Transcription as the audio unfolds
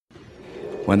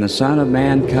When the Son of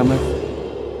Man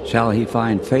cometh, shall he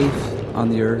find faith on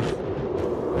the earth?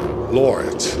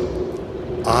 Lord,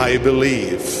 I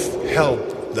believe.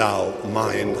 Help thou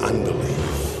mine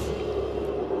unbelief.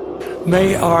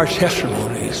 May our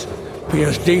testimonies be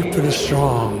as deep and as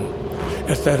strong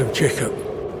as that of Jacob,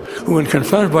 who, when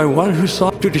confronted by one who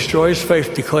sought to destroy his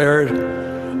faith, declared,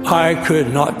 I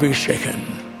could not be shaken.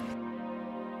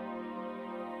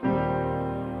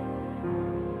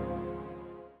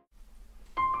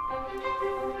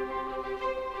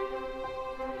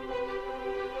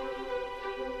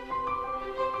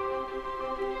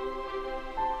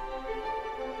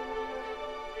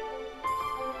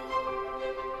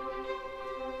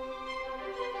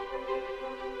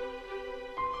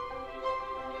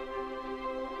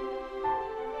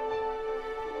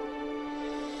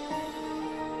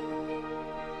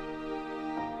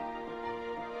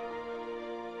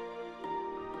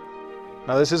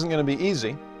 Now, this isn't going to be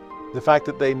easy. The fact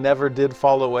that they never did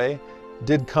fall away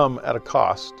did come at a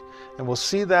cost. And we'll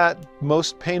see that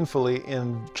most painfully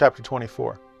in chapter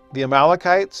 24. The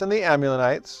Amalekites and the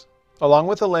Ammonites, along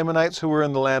with the Lamanites who were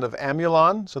in the land of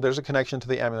Amulon, so there's a connection to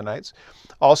the Ammonites,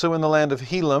 also in the land of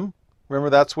Helam. Remember,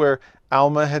 that's where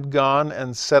Alma had gone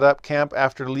and set up camp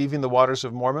after leaving the waters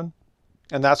of Mormon.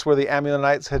 And that's where the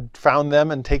Ammonites had found them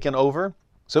and taken over.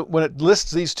 So when it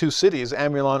lists these two cities,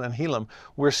 Amulon and Helam,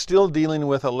 we're still dealing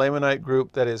with a Lamanite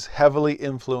group that is heavily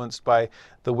influenced by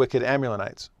the wicked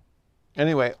Amulonites.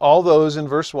 Anyway, all those in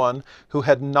verse 1 who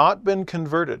had not been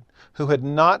converted, who had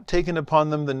not taken upon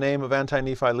them the name of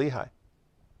Anti-Nephi-Lehi.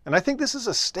 And I think this is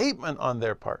a statement on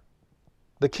their part.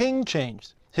 The king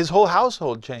changed. His whole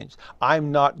household changed. I'm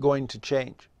not going to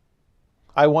change.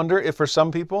 I wonder if for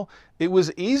some people it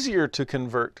was easier to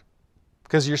convert,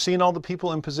 because you're seeing all the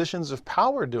people in positions of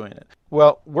power doing it.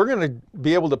 Well, we're going to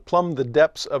be able to plumb the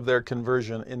depths of their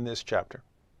conversion in this chapter.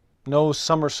 No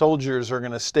summer soldiers are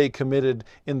going to stay committed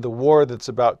in the war that's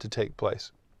about to take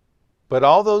place. But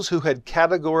all those who had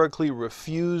categorically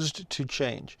refused to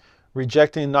change,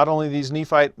 rejecting not only these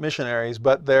Nephite missionaries,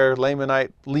 but their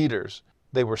Lamanite leaders,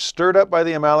 they were stirred up by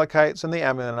the Amalekites and the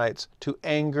Ammonites to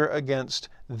anger against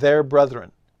their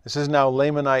brethren. This is now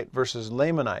Lamanite versus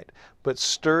Lamanite, but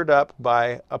stirred up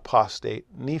by apostate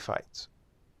Nephites.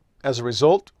 As a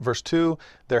result, verse 2,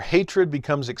 their hatred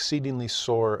becomes exceedingly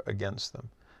sore against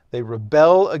them. They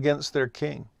rebel against their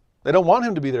king. They don't want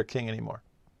him to be their king anymore.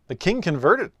 The king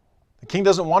converted. The king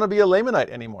doesn't want to be a Lamanite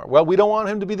anymore. Well, we don't want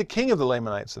him to be the king of the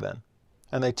Lamanites then.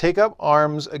 And they take up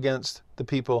arms against the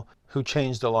people who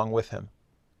changed along with him.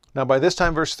 Now by this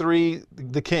time, verse 3,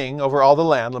 the king over all the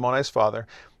land, Lamoni's father,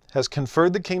 has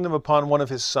conferred the kingdom upon one of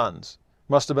his sons.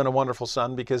 Must have been a wonderful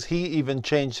son, because he even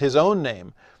changed his own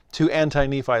name to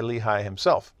Anti-Nephi-Lehi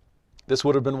himself. This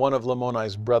would have been one of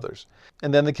Lamoni's brothers.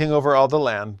 And then the king over all the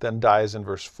land then dies in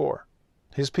verse 4.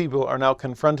 His people are now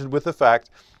confronted with the fact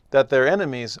that their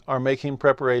enemies are making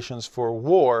preparations for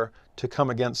war to come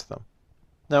against them.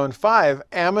 Now in 5,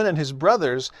 Ammon and his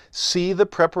brothers see the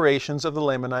preparations of the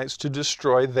Lamanites to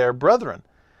destroy their brethren.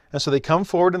 And so they come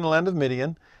forward in the land of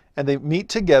Midian, and they meet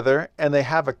together, and they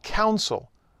have a council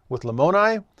with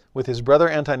Lamoni, with his brother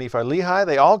Anti-Nephi-Lehi.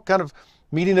 They all kind of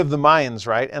meeting of the minds,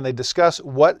 right? And they discuss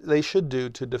what they should do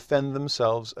to defend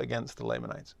themselves against the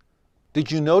Lamanites. Did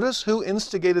you notice who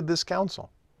instigated this council?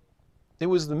 It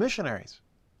was the missionaries,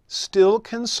 still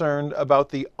concerned about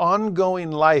the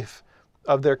ongoing life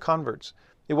of their converts.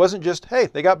 It wasn't just, hey,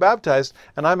 they got baptized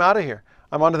and I'm out of here.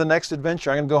 I'm on to the next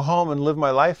adventure. I'm going to go home and live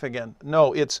my life again.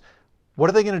 No, it's, what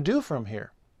are they going to do from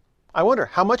here? I wonder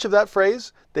how much of that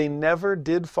phrase, they never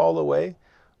did fall away,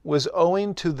 was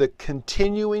owing to the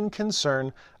continuing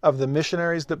concern of the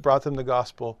missionaries that brought them the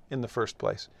gospel in the first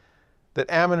place.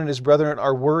 That Ammon and his brethren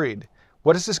are worried.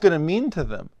 What is this going to mean to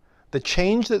them? The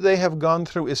change that they have gone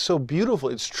through is so beautiful.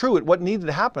 It's true, what needed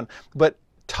to happen. But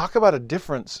talk about a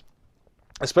difference,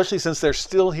 especially since they're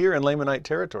still here in Lamanite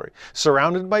territory,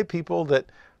 surrounded by people that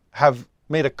have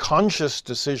made a conscious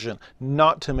decision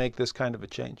not to make this kind of a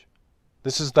change.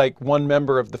 This is like one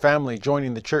member of the family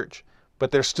joining the church,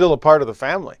 but they're still a part of the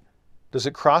family. Does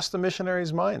it cross the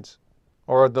missionaries' minds?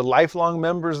 Or the lifelong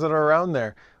members that are around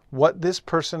there, what this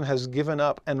person has given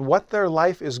up and what their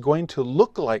life is going to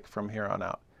look like from here on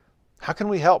out? How can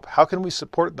we help? How can we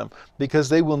support them? Because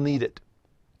they will need it.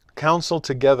 Counsel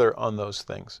together on those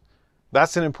things.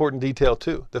 That's an important detail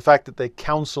too. The fact that they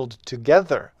counseled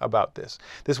together about this.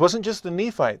 This wasn't just the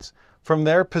Nephites from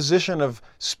their position of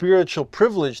spiritual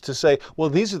privilege to say, well,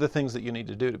 these are the things that you need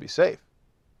to do to be safe.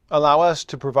 Allow us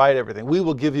to provide everything. We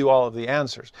will give you all of the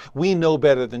answers. We know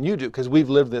better than you do because we've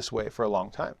lived this way for a long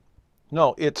time.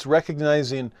 No, it's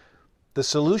recognizing the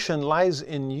solution lies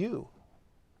in you.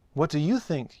 What do you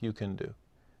think you can do?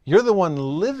 You're the one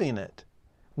living it.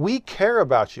 We care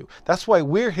about you. That's why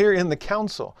we're here in the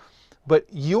council. But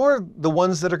you're the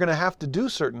ones that are going to have to do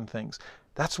certain things.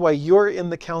 That's why you're in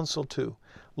the council too.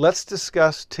 Let's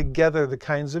discuss together the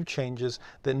kinds of changes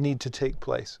that need to take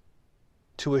place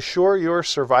to assure your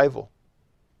survival.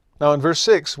 Now in verse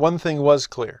 6, one thing was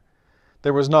clear.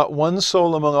 There was not one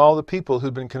soul among all the people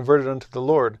who'd been converted unto the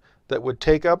Lord that would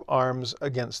take up arms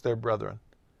against their brethren.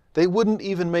 They wouldn't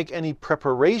even make any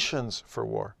preparations for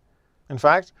war. In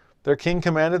fact, their king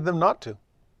commanded them not to.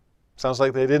 Sounds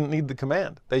like they didn't need the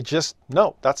command. They just,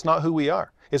 no, that's not who we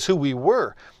are. It's who we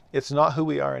were. It's not who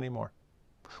we are anymore.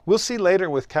 We'll see later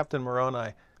with Captain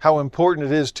Moroni how important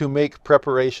it is to make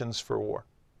preparations for war.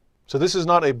 So this is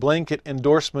not a blanket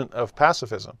endorsement of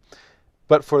pacifism.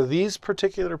 But for these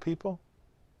particular people,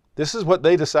 this is what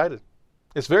they decided.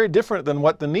 It's very different than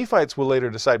what the Nephites will later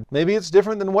decide. Maybe it's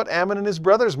different than what Ammon and his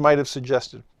brothers might have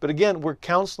suggested. But again, we're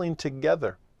counseling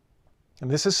together.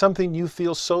 And this is something you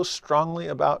feel so strongly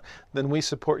about, then we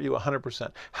support you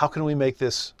 100%. How can we make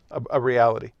this a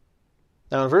reality?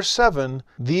 Now in verse 7,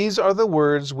 these are the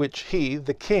words which he,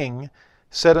 the king,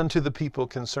 said unto the people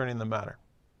concerning the matter.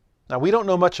 Now we don't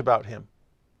know much about him.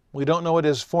 We don't know what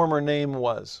his former name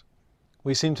was.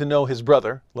 We seem to know his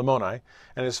brother, Lamoni,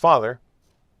 and his father,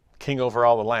 king over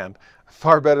all the land,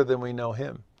 far better than we know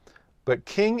him. But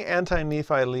King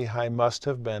Anti-Nephi-Lehi must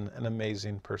have been an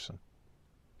amazing person,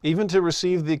 even to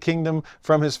receive the kingdom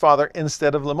from his father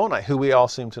instead of Lamoni, who we all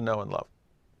seem to know and love.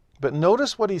 But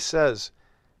notice what he says.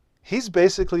 He's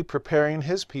basically preparing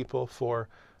his people for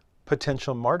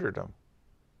potential martyrdom.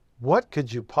 What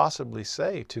could you possibly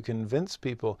say to convince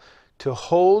people to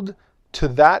hold to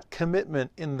that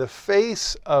commitment in the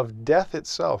face of death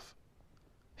itself?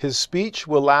 His speech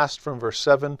will last from verse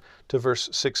 7 to verse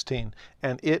 16,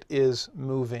 and it is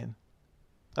moving.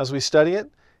 As we study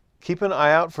it, keep an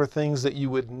eye out for things that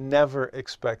you would never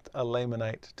expect a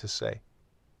Lamanite to say.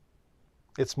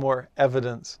 It's more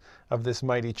evidence of this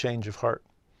mighty change of heart.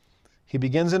 He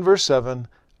begins in verse 7,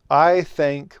 I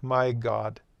thank my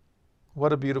God.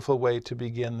 What a beautiful way to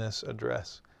begin this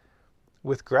address.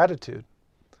 With gratitude,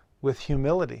 with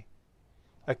humility.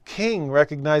 A king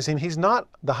recognizing he's not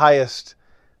the highest,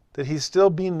 that he's still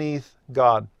beneath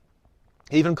God.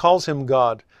 He even calls him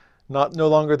God, no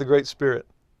longer the Great Spirit.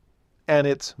 And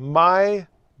it's my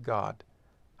God.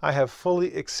 I have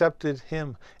fully accepted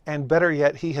him, and better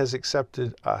yet, he has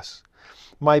accepted us.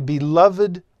 My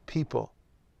beloved people.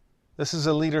 This is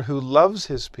a leader who loves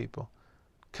his people.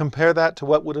 Compare that to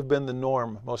what would have been the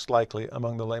norm, most likely,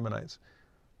 among the Lamanites.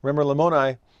 Remember,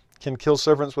 Lamoni can kill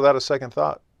servants without a second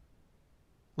thought.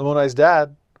 Lamoni's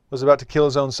dad was about to kill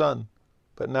his own son.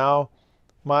 But now,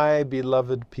 my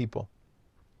beloved people,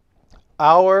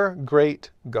 our great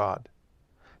God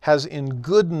has in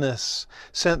goodness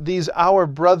sent these our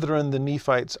brethren, the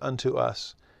Nephites, unto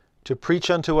us, to preach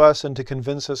unto us and to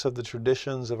convince us of the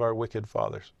traditions of our wicked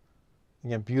fathers.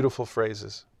 Again, beautiful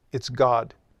phrases. It's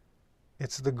God.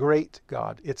 It's the great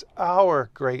God. It's our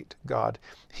great God.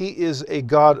 He is a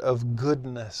God of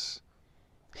goodness.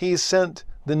 He sent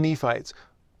the Nephites.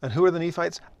 And who are the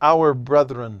Nephites? Our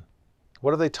brethren.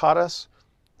 What have they taught us?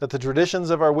 That the traditions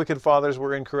of our wicked fathers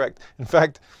were incorrect. In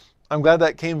fact, I'm glad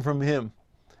that came from him,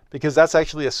 because that's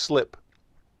actually a slip.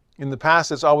 In the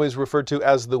past, it's always referred to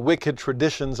as the wicked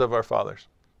traditions of our fathers.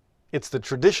 It's the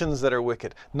traditions that are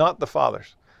wicked, not the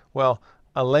fathers. Well,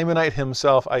 a Lamanite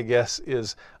himself, I guess,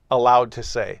 is allowed to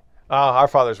say, our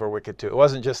fathers were wicked too. It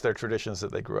wasn't just their traditions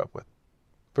that they grew up with.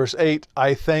 Verse 8,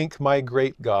 I thank my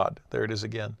great God, there it is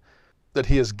again, that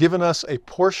he has given us a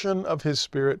portion of his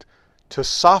Spirit to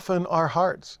soften our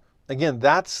hearts. Again,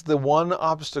 that's the one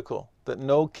obstacle that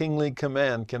no kingly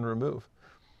command can remove.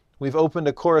 We've opened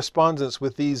a correspondence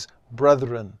with these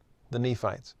brethren, the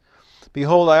Nephites.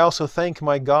 Behold, I also thank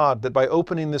my God that by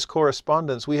opening this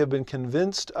correspondence we have been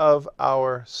convinced of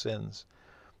our sins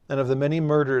and of the many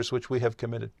murders which we have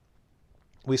committed.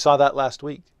 We saw that last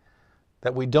week,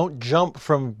 that we don't jump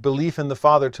from belief in the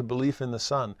Father to belief in the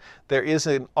Son. There is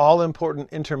an all-important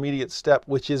intermediate step,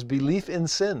 which is belief in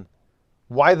sin.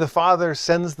 Why the Father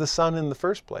sends the Son in the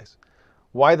first place.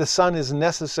 Why the Son is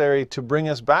necessary to bring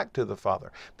us back to the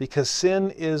Father. Because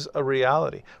sin is a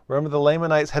reality. Remember, the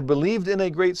Lamanites had believed in a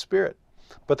great Spirit,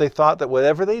 but they thought that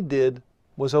whatever they did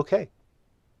was okay.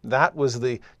 That was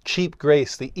the cheap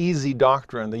grace, the easy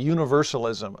doctrine, the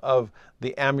universalism of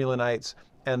the Ammonites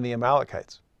and the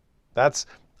Amalekites. That's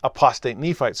apostate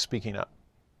Nephites speaking up.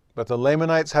 But the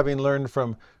Lamanites, having learned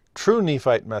from true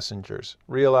Nephite messengers,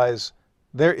 realize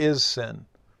there is sin,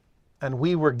 and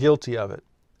we were guilty of it.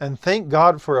 And thank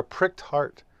God for a pricked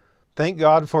heart, Thank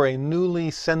God for a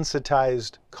newly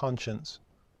sensitized conscience.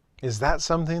 Is that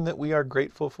something that we are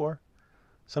grateful for?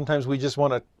 Sometimes we just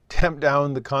want to tamp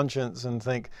down the conscience and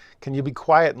think, can you be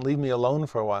quiet and leave me alone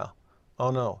for a while?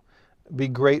 Oh no. Be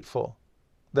grateful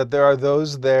that there are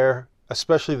those there,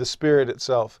 especially the Spirit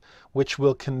itself, which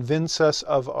will convince us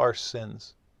of our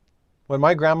sins. When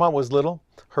my grandma was little,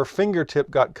 her fingertip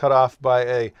got cut off by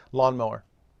a lawnmower.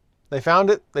 They found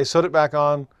it, they sewed it back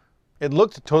on. It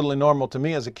looked totally normal to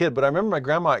me as a kid, but I remember my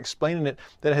grandma explaining it,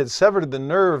 that it had severed the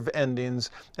nerve endings,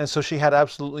 and so she had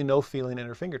absolutely no feeling in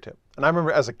her fingertip. And I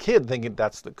remember as a kid thinking,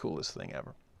 that's the coolest thing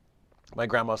ever. My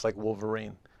grandma's like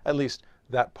Wolverine, at least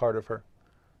that part of her.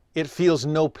 It feels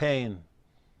no pain.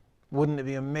 Wouldn't it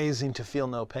be amazing to feel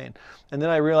no pain? And then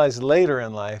I realized later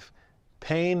in life,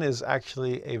 pain is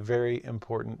actually a very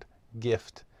important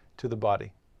gift to the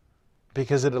body,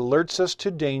 because it alerts us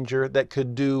to danger that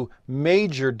could do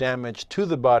major damage to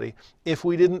the body if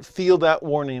we didn't feel that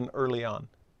warning early on.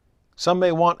 Some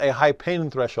may want a high pain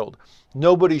threshold.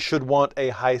 Nobody should want a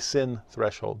high sin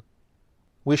threshold.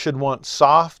 We should want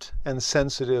soft and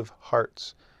sensitive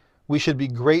hearts. We should be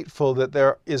grateful that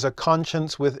there is a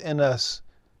conscience within us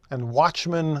and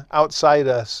watchmen outside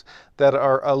us that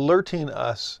are alerting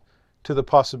us to the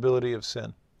possibility of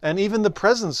sin and even the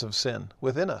presence of sin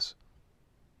within us.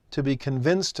 To be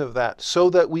convinced of that so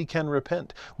that we can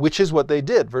repent, which is what they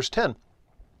did. Verse 10,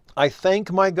 I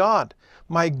thank my God,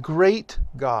 my great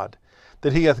God,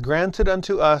 that he hath granted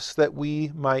unto us that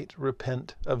we might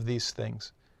repent of these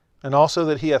things, and also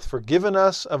that he hath forgiven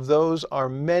us of those our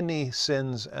many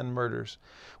sins and murders,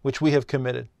 which we have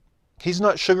committed. He's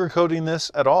not sugarcoating this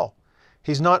at all.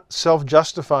 He's not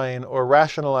self-justifying or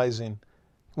rationalizing.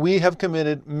 We have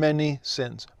committed many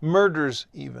sins, murders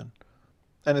even.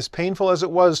 And as painful as it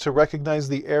was to recognize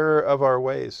the error of our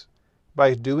ways,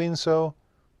 by doing so,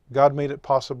 God made it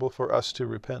possible for us to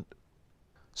repent.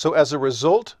 So as a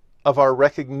result of our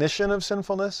recognition of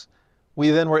sinfulness,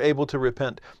 we then were able to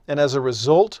repent. And as a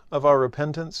result of our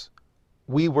repentance,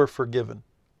 we were forgiven.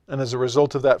 And as a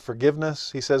result of that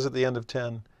forgiveness, he says at the end of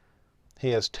 10, he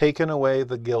has taken away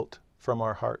the guilt from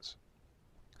our hearts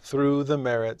through the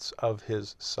merits of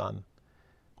his Son.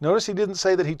 Notice he didn't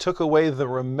say that he took away the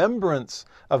remembrance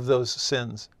of those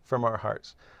sins from our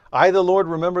hearts. I, the Lord,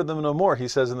 remember them no more, he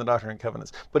says in the Doctrine and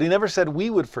Covenants. But he never said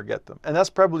we would forget them. And that's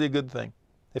probably a good thing.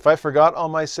 If I forgot all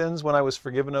my sins when I was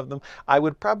forgiven of them, I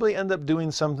would probably end up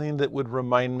doing something that would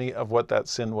remind me of what that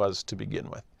sin was to begin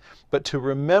with. But to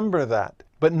remember that,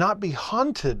 but not be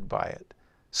haunted by it,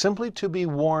 simply to be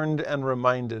warned and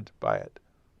reminded by it.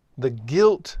 The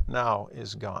guilt now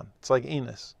is gone. It's like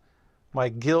Enos. My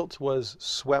guilt was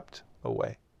swept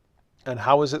away. And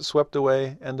how is it swept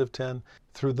away? End of 10.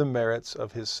 Through the merits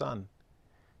of his Son.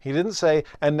 He didn't say,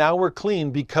 and now we're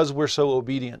clean because we're so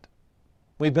obedient.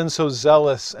 We've been so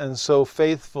zealous and so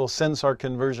faithful since our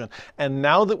conversion. And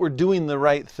now that we're doing the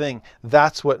right thing,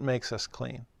 that's what makes us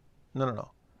clean.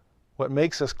 No. What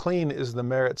makes us clean is the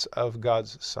merits of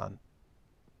God's Son.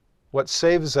 What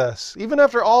saves us, even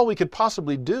after all we could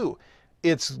possibly do,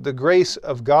 it's the grace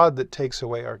of God that takes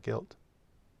away our guilt.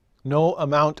 No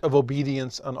amount of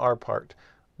obedience on our part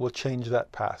will change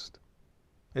that past.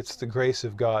 It's the grace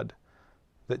of God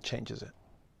that changes it.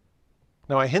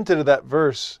 Now I hinted at that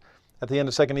verse at the end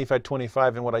of 2 Nephi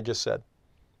 25 in what I just said.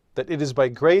 That it is by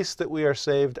grace that we are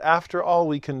saved after all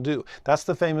we can do. That's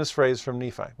the famous phrase from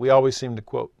Nephi. We always seem to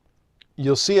quote.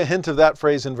 You'll see a hint of that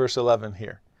phrase in verse 11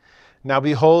 here. Now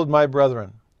behold, my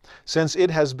brethren, since it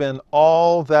has been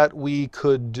all that we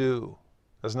could do.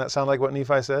 Doesn't that sound like what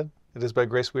Nephi said? It is by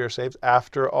grace we are saved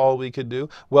after all we could do.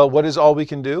 Well, what is all we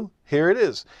can do? Here it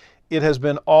is. It has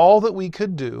been all that we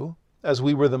could do, as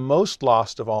we were the most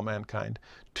lost of all mankind,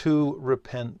 to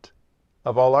repent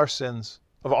of all our sins,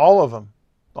 of all of them,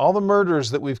 all the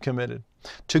murders that we've committed,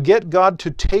 to get God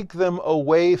to take them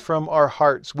away from our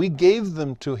hearts. We gave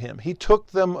them to him. He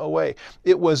took them away.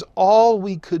 It was all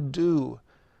we could do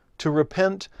to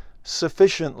repent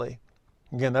sufficiently.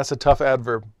 Again, that's a tough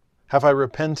adverb. Have I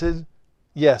repented?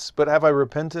 Yes, but have I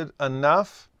repented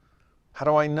enough? How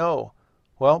do I know?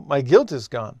 Well, my guilt is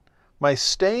gone. My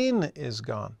stain is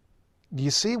gone. Do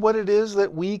you see what it is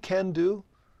that we can do?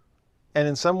 And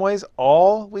in some ways,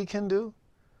 all we can do?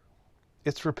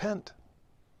 It's repent.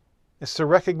 It's to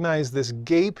recognize this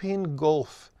gaping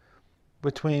gulf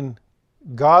between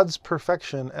God's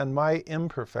perfection and my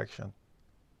imperfection.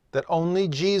 That only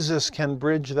Jesus can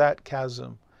bridge that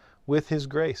chasm with his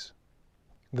grace.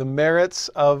 The merits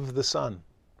of the Son.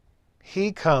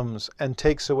 He comes and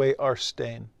takes away our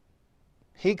stain.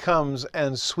 He comes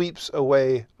and sweeps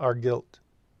away our guilt.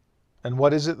 And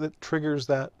what is it that triggers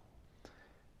that?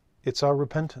 It's our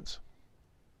repentance.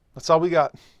 That's all we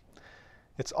got.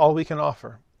 It's all we can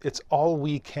offer. It's all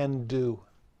we can do.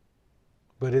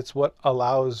 But it's what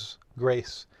allows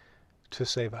grace to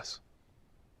save us.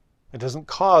 It doesn't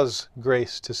cause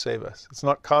grace to save us. It's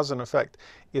not cause and effect.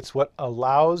 It's what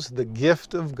allows the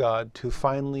gift of God to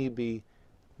finally be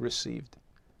received.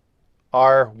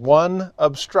 Our one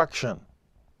obstruction,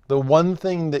 the one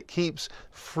thing that keeps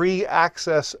free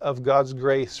access of God's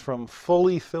grace from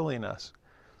fully filling us,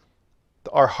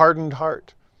 our hardened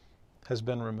heart, has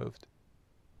been removed.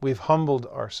 We've humbled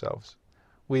ourselves.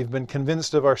 We've been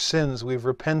convinced of our sins. We've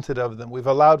repented of them. We've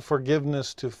allowed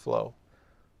forgiveness to flow.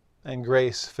 And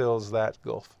grace fills that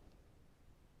gulf,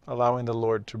 allowing the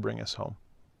Lord to bring us home.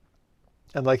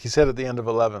 And like he said at the end of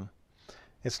 11,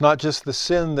 it's not just the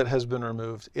sin that has been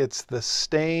removed, it's the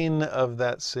stain of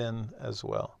that sin as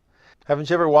well.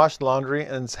 Haven't you ever washed laundry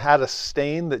and it's had a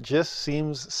stain that just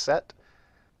seems set?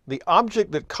 The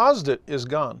object that caused it is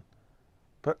gone.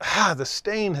 But the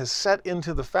stain has set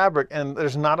into the fabric and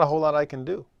there's not a whole lot I can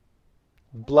do.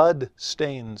 Blood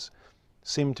stains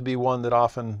seem to be one that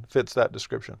often fits that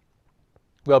description.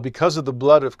 Well, because of the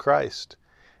blood of Christ,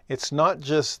 it's not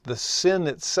just the sin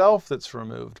itself that's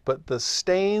removed, but the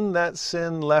stain that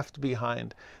sin left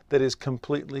behind that is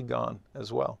completely gone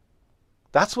as well.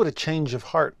 That's what a change of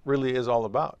heart really is all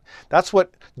about. That's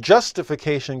what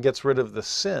justification gets rid of the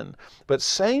sin, but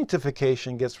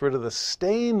sanctification gets rid of the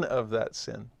stain of that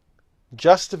sin.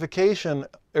 Justification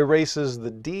erases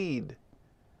the deed,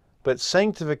 but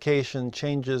sanctification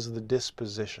changes the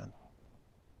disposition.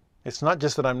 It's not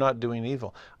just that I'm not doing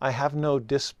evil. I have no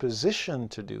disposition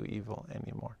to do evil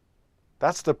anymore.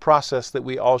 That's the process that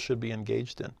we all should be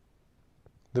engaged in.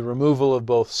 The removal of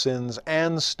both sins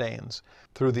and stains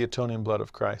through the atoning blood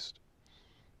of Christ.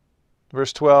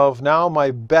 Verse 12, now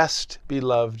my best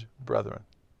beloved brethren.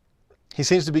 He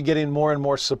seems to be getting more and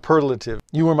more superlative.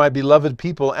 You are my beloved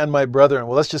people and my brethren.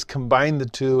 Well, let's just combine the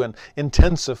two and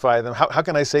intensify them. How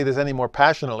can I say this any more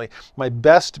passionately? My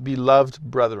best beloved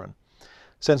brethren.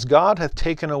 Since God hath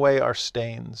taken away our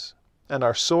stains, and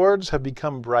our swords have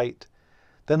become bright,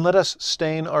 then let us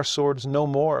stain our swords no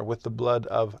more with the blood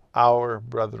of our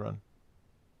brethren.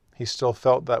 He still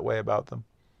felt that way about them.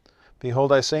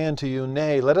 Behold, I say unto you,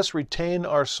 nay, let us retain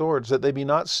our swords, that they be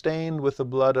not stained with the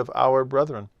blood of our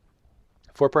brethren.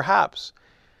 For perhaps,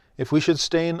 if we should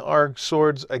stain our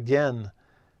swords again,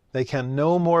 they can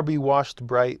no more be washed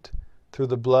bright through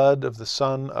the blood of the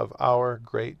Son of our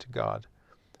great God,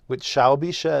 which shall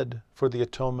be shed for the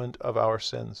atonement of our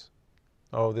sins.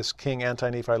 Oh, this King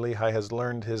Anti-Nephi-Lehi has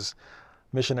learned his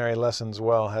missionary lessons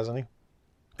well, hasn't he?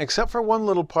 Except for one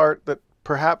little part that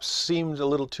perhaps seemed a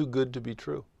little too good to be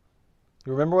true.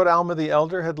 You remember what Alma the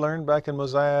elder had learned back in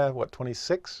Mosiah,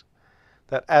 26?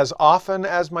 That as often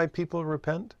as my people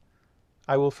repent,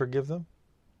 I will forgive them.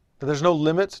 That there's no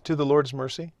limit to the Lord's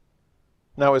mercy.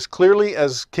 Now, as clearly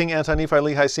as King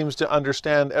Anti-Nephi-Lehi seems to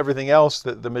understand everything else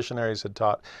that the missionaries had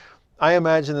taught, I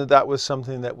imagine that that was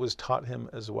something that was taught him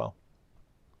as well.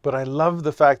 But I love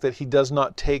the fact that he does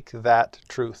not take that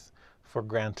truth for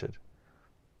granted.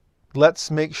 Let's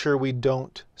make sure we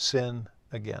don't sin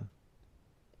again.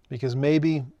 Because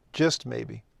maybe, just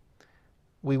maybe,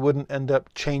 we wouldn't end up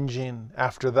changing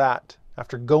after that,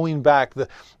 after going back,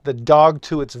 the dog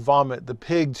to its vomit, the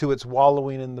pig to its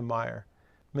wallowing in the mire.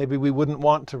 Maybe we wouldn't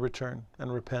want to return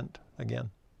and repent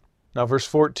again. Now, verse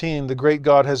 14, the great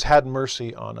God has had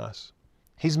mercy on us.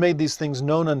 He's made these things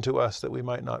known unto us that we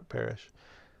might not perish.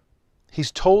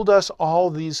 He's told us all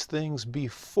these things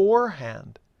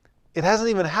beforehand. It hasn't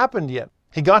even happened yet.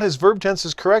 He got his verb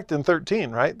tenses correct in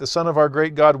 13, right? The Son of our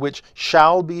great God, which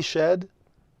shall be shed.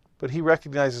 But he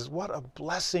recognizes what a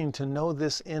blessing to know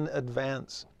this in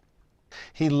advance.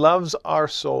 He loves our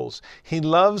souls. He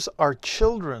loves our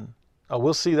children. Oh,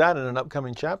 we'll see that in an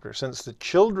upcoming chapter, since the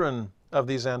children of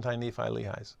these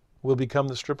Anti-Nephi-Lehis will become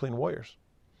the stripling warriors.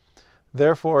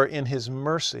 Therefore, in his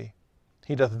mercy,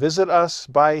 he doth visit us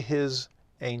by his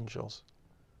angels.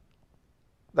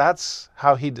 That's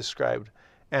how he described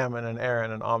Ammon and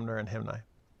Aaron and Omner and Himni.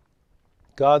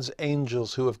 God's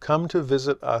angels who have come to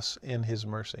visit us in his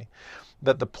mercy,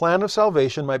 that the plan of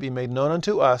salvation might be made known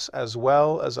unto us as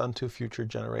well as unto future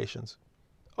generations.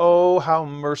 Oh, how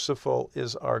merciful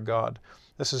is our God.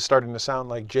 This is starting to sound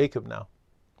like Jacob now,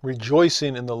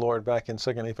 rejoicing in the Lord back in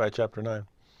 2 Nephi chapter 9.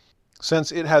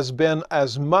 Since it has been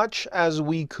as much as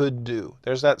we could do.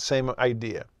 There's that same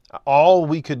idea. All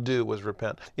we could do was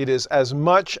repent. It is as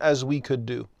much as we could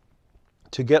do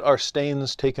to get our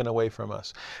stains taken away from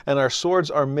us. And our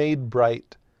swords are made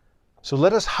bright. So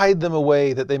let us hide them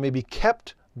away that they may be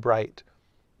kept bright.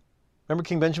 Remember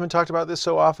King Benjamin talked about this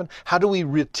so often? How do we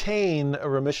retain a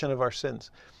remission of our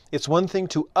sins? It's one thing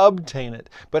to obtain it,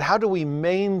 but how do we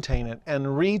maintain it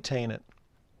and retain it?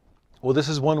 Well, this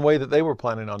is one way that they were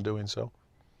planning on doing so.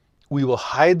 We will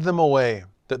hide them away,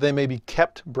 that they may be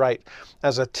kept bright,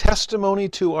 as a testimony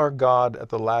to our God at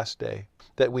the last day,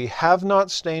 that we have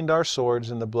not stained our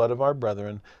swords in the blood of our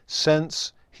brethren,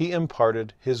 since he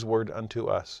imparted his word unto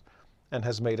us, and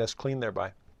has made us clean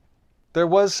thereby. There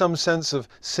was some sense of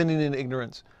sinning in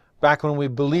ignorance back when we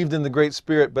believed in the Great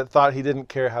Spirit but thought he didn't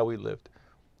care how we lived,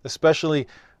 especially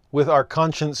with our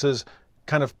consciences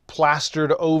kind of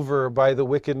plastered over by the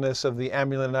wickedness of the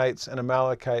Ammonites and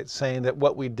Amalekites, saying that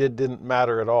what we did didn't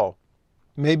matter at all.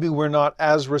 Maybe we're not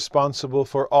as responsible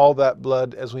for all that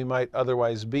blood as we might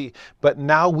otherwise be, but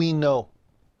now we know.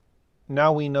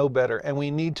 Now we know better, and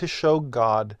we need to show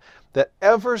God that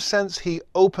ever since he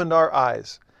opened our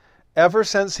eyes, ever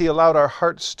since he allowed our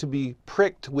hearts to be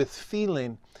pricked with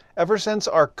feeling, ever since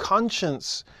our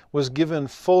conscience was given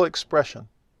full expression,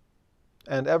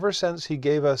 and ever since he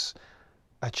gave us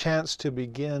a chance to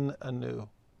begin anew,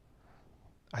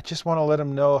 I just want to let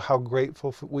him know how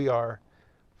grateful we are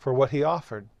for what he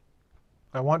offered.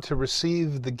 I want to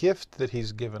receive the gift that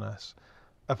he's given us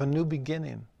of a new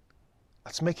beginning.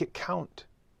 Let's make it count.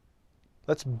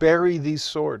 Let's bury these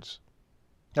swords.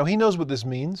 Now he knows what this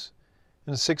means.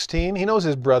 In 16, he knows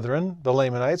his brethren, the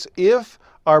Lamanites, if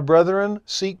our brethren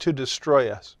seek to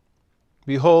destroy us,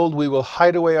 behold, we will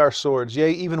hide away our swords,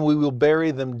 yea, even we will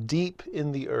bury them deep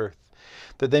in the earth,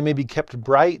 that they may be kept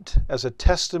bright as a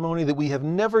testimony that we have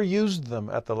never used them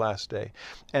at the last day.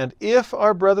 And if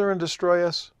our brethren destroy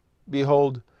us,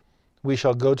 behold, we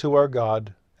shall go to our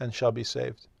God and shall be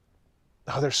saved.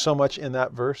 Oh, there's so much in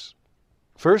that verse.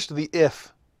 First, the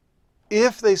if.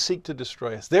 If they seek to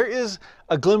destroy us. There is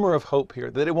a glimmer of hope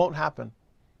here that it won't happen.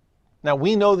 Now,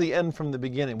 we know the end from the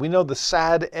beginning. We know the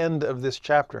sad end of this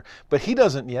chapter, but he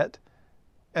doesn't yet.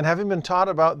 And having been taught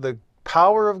about the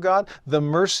power of God, the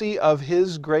mercy of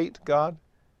his great God,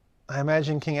 I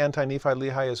imagine King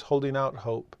Anti-Nephi-Lehi is holding out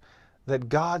hope that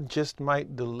God just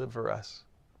might deliver us,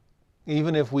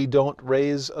 even if we don't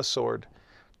raise a sword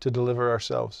to deliver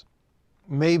ourselves.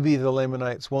 Maybe the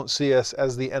Lamanites won't see us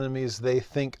as the enemies they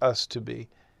think us to be.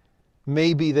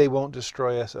 Maybe they won't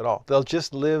destroy us at all. They'll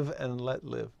just live and let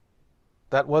live.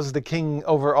 That was the king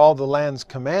over all the land's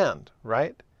command,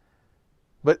 right?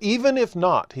 But even if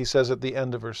not, he says at the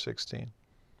end of verse 16,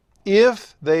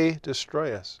 if they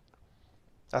destroy us,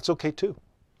 that's okay too.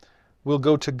 We'll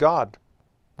go to God.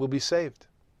 We'll be saved.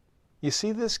 You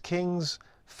see this king's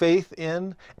faith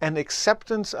in and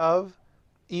acceptance of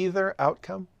either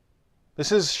outcome?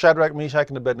 This is Shadrach, Meshach,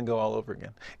 and Abednego all over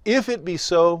again. If it be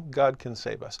so, God can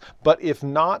save us. But if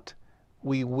not,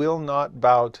 we will not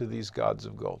bow to these gods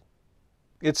of gold.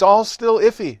 It's all still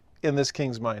iffy in this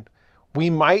king's mind. We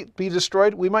might be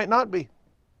destroyed, we might not be.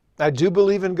 I do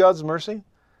believe in God's mercy,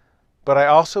 but I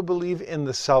also believe in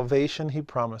the salvation he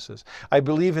promises. I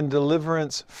believe in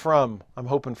deliverance from. I'm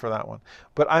hoping for that one.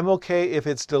 But I'm okay if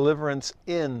it's deliverance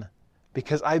in,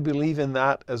 because I believe in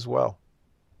that as well.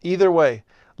 Either way,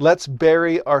 let's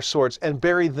bury our swords and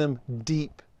bury them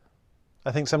deep.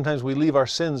 I think sometimes we leave our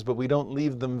sins, but we don't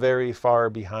leave them very far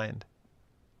behind.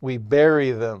 We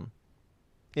bury them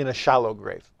in a shallow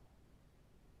grave.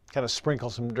 Kind of sprinkle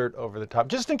some dirt over the top,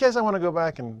 just in case I want to go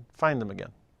back and find them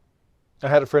again. I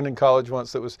had a friend in college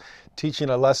once that was teaching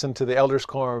a lesson to the elders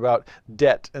quorum about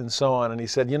debt and so on. And he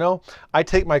said, you know, I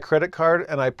take my credit card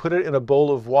and I put it in a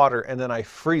bowl of water and then I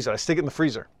freeze it. I stick it in the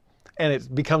freezer and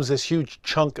it becomes this huge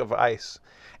chunk of ice.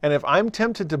 And if I'm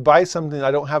tempted to buy something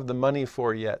I don't have the money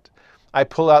for yet, I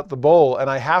pull out the bowl and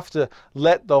I have to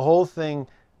let the whole thing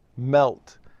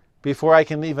melt before I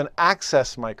can even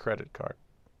access my credit card.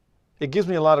 It gives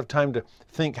me a lot of time to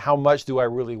think, how much do I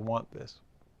really want this?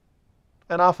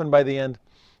 And often by the end,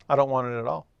 I don't want it at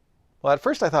all. Well, at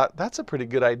first I thought, that's a pretty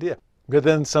good idea. But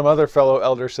then some other fellow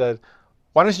elder said,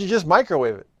 why don't you just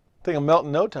microwave it? I think it'll melt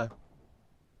in no time.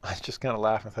 I just kind of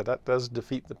laughed. I thought, that does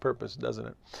defeat the purpose, doesn't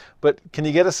it? But can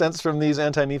you get a sense from these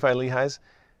Anti-Nephi-Lehis?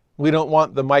 We don't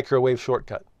want the microwave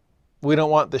shortcut. We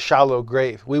don't want the shallow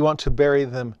grave. We want to bury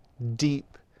them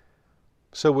deep,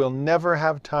 so we'll never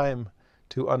have time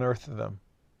to unearth them.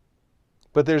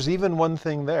 But there's even one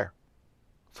thing there.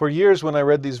 For years when I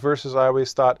read these verses, I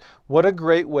always thought, what a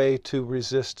great way to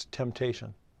resist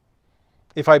temptation.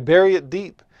 If I bury it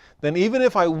deep, then even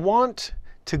if I want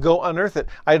to go unearth it,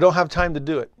 I don't have time to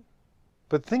do it.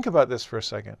 But think about this for a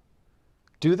second.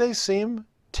 Do they seem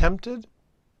tempted?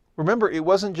 Remember, it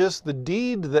wasn't just the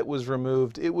deed that was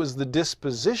removed, it was the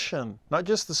disposition, not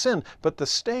just the sin, but the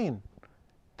stain.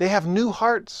 They have new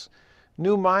hearts,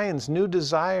 new minds, new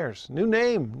desires, new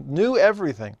name, new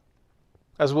everything.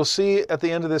 As we'll see at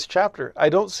the end of this chapter, I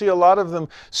don't see a lot of them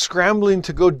scrambling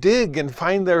to go dig and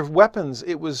find their weapons.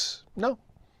 It was, no,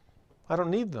 I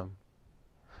don't need them.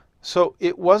 So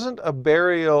it wasn't a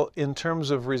burial in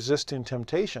terms of resisting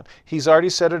temptation. He's already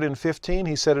said it in 15.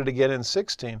 He said it again in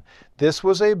 16. This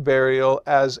was a burial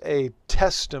as a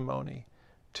testimony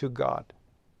to God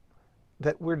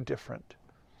that we're different,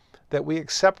 that we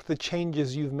accept the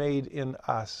changes you've made in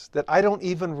us, that I don't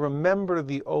even remember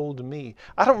the old me.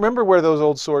 I don't remember where those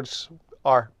old swords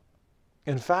are.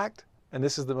 In fact, and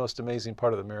this is the most amazing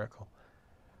part of the miracle,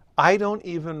 I don't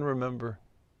even remember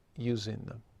using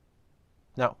them.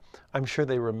 Now, I'm sure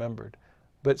they remembered,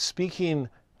 but speaking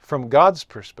from God's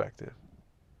perspective,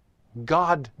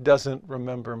 God doesn't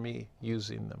remember me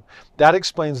using them. That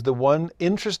explains the one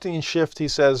interesting shift, he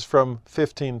says, from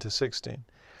 15 to 16.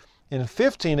 In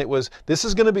 15, it was, this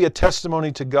is going to be a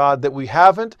testimony to God that we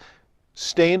haven't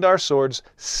stained our swords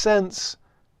since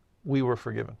we were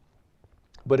forgiven.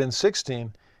 But in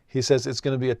 16, he says it's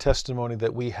going to be a testimony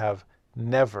that we have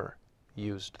never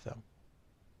used them.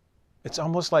 It's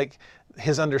almost like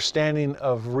his understanding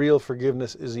of real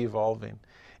forgiveness is evolving.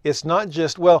 It's not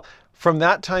just, well, from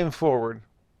that time forward,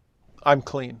 I'm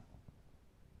clean.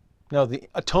 No, the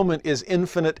atonement is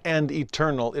infinite and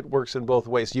eternal. It works in both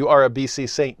ways. You are a BC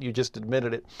saint. You just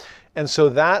admitted it. And so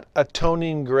that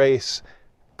atoning grace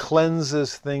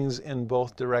cleanses things in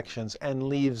both directions and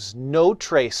leaves no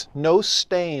trace, no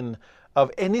stain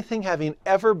of anything having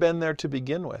ever been there to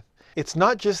begin with. It's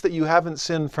not just that you haven't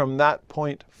sinned from that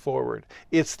point forward.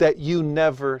 It's that you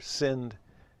never sinned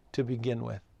to begin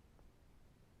with.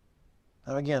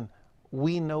 Now again,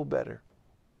 we know better.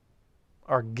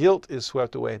 Our guilt is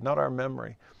swept away, not our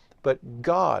memory. But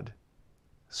God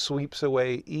sweeps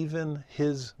away even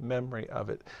his memory of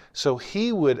it. So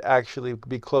he would actually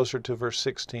be closer to verse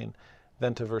 16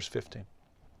 than to verse 15.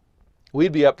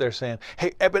 We'd be up there saying,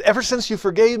 hey, but ever since you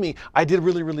forgave me, I did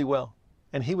really, really well.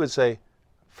 And he would say,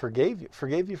 forgave you?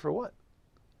 Forgave you for what?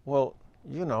 Well,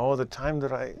 you know, the time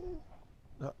that I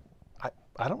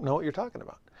don't know what you're talking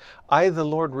about. I, the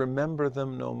Lord, remember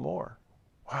them no more.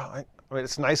 Wow, I mean,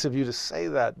 it's nice of you to say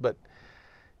that, but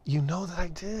you know that I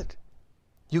did.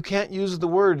 You can't use the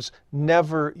words,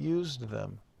 never used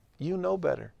them. You know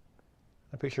better.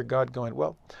 I picture God going,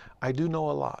 well, I do know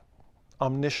a lot.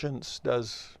 Omniscience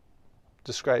does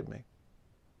describe me,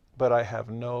 but I have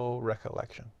no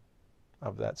recollection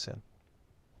of that sin.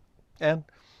 And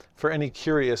for any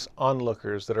curious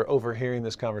onlookers that are overhearing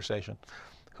this conversation,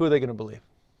 who are they going to believe?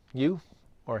 You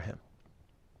or him?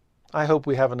 I hope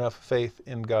we have enough faith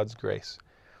in God's grace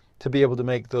to be able to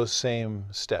make those same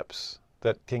steps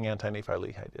that King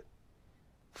Anti-Nephi-Lehi did.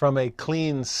 From a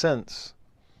clean since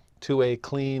to a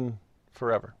clean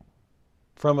forever.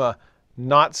 From a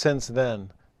not since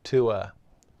then to a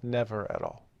never at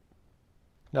all.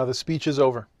 Now the speech is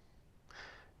over,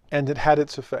 and it had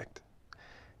its effect.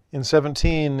 In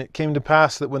 17, it came to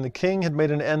pass that when the king had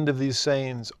made an end of these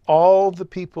sayings, all the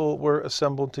people were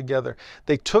assembled together.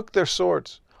 They took their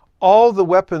swords, all the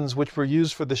weapons which were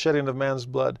used for the shedding of man's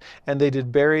blood, and they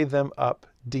did bury them up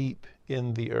deep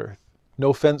in the earth.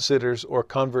 No fence-sitters or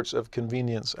converts of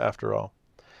convenience after all.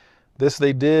 This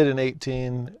they did in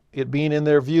 18, it being in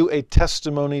their view a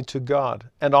testimony to God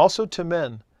and also to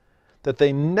men, that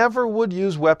they never would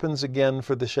use weapons again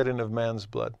for the shedding of man's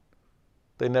blood.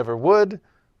 They never would.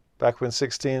 Back when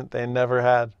 16, they never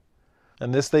had.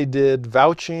 And this they did,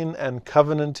 vouching and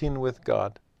covenanting with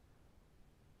God,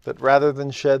 that rather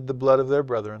than shed the blood of their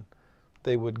brethren,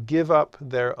 they would give up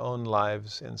their own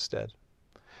lives instead.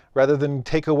 Rather than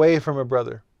take away from a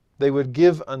brother, they would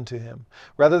give unto him.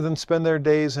 Rather than spend their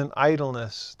days in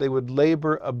idleness, they would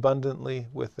labor abundantly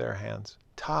with their hands.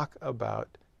 Talk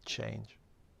about change.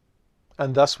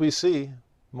 And thus we see,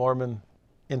 Mormon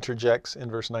interjects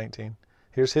in verse 19.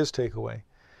 Here's his takeaway.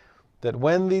 That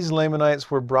when these Lamanites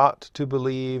were brought to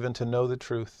believe and to know the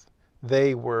truth,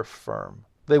 they were firm.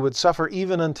 They would suffer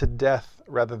even unto death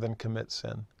rather than commit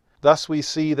sin. Thus we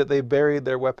see that they buried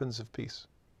their weapons of peace.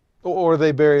 Or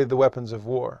they buried the weapons of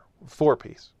war for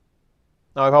peace.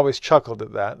 Now I've always chuckled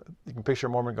at that. You can picture a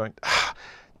Mormon going,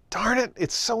 darn it,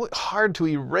 it's so hard to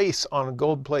erase on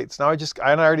gold plates. Now I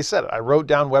already said it. I wrote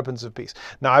down weapons of peace.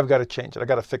 Now I've got to change it. I've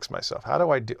got to fix myself. How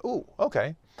do I do? Ooh,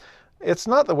 okay. It's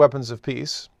not the weapons of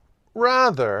peace.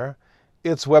 Rather,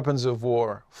 it's weapons of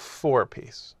war for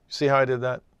peace. See how I did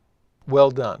that?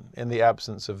 Well done in the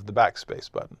absence of the backspace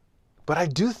button. But I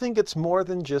do think it's more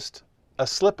than just a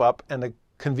slip-up and a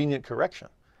convenient correction.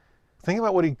 Think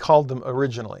about what he called them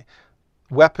originally.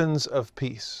 Weapons of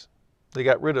peace. They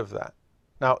got rid of that.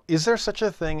 Now, is there such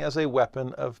a thing as a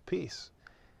weapon of peace?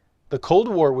 The Cold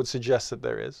War would suggest that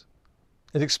there is.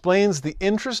 It explains the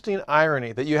interesting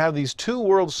irony that you have these two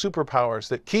world superpowers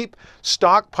that keep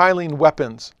stockpiling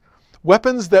weapons.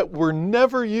 Weapons that were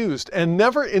never used and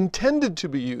never intended to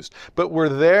be used, but were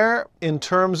there in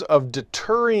terms of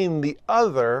deterring the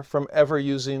other from ever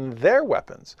using their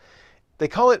weapons. They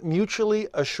call it mutually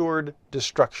assured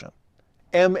destruction.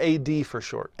 MAD for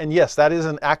short. And yes, that is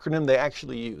an acronym they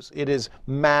actually use. It is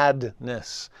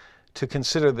madness to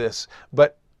consider this.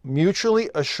 But mutually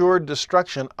assured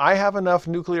destruction, I have enough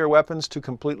nuclear weapons to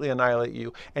completely annihilate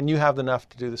you, and you have enough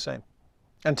to do the same.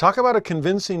 And talk about a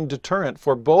convincing deterrent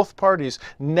for both parties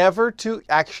never to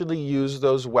actually use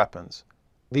those weapons.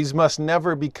 These must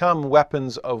never become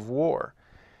weapons of war.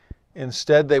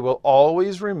 Instead, they will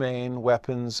always remain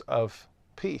weapons of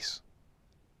peace.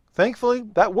 Thankfully,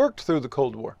 that worked through the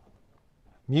Cold War.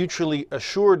 Mutually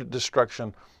assured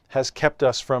destruction has kept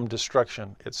us from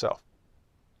destruction itself.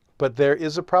 But there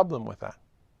is a problem with that.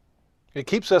 It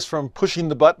keeps us from pushing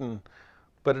the button,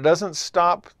 but it doesn't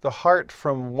stop the heart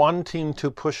from wanting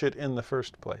to push it in the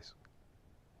first place.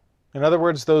 In other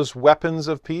words, those weapons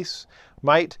of peace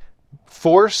might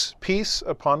force peace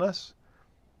upon us,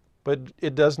 but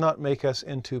it does not make us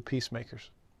into peacemakers.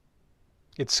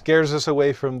 It scares us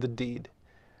away from the deed,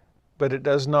 but it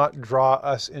does not draw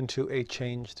us into a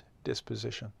changed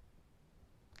disposition.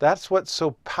 That's what's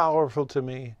so powerful to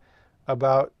me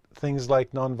about things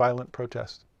like nonviolent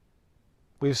protest.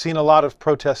 We've seen a lot of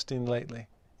protesting lately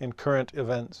in current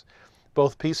events,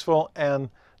 both peaceful and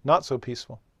not so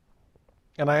peaceful.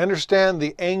 And I understand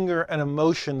the anger and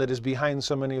emotion that is behind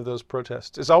so many of those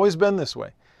protests. It's always been this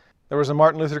way. There was a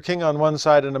Martin Luther King on one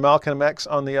side and a Malcolm X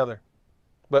on the other.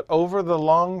 But over the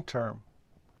long term,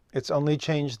 it's only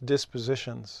changed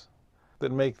dispositions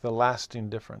that make the lasting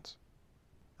difference.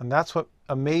 And that's what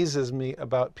amazes me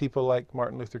about people like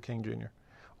Martin Luther King Jr.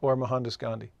 or Mohandas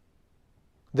Gandhi.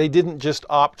 They didn't just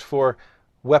opt for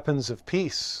weapons of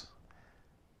peace.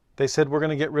 They said, we're going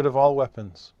to get rid of all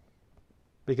weapons.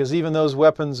 Because even those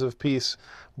weapons of peace,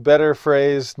 better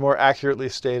phrased, more accurately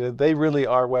stated, they really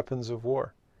are weapons of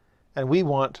war. And we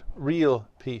want real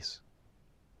peace.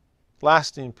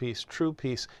 Lasting peace, true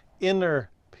peace, inner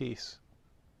peace.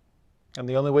 And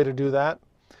the only way to do that,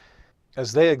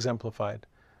 as they exemplified,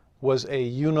 was a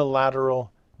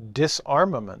unilateral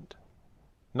disarmament,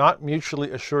 not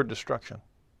mutually assured destruction.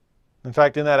 In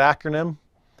fact, in that acronym,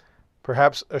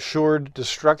 perhaps assured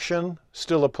destruction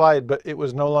still applied, but it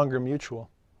was no longer mutual.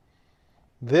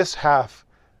 This half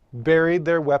buried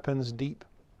their weapons deep,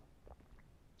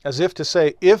 as if to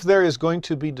say, if there is going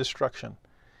to be destruction,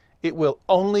 it will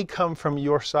only come from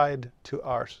your side to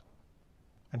ours.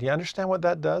 And do you understand what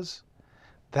that does?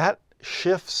 That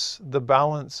shifts the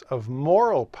balance of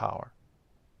moral power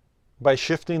by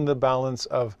shifting the balance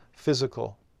of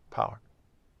physical power.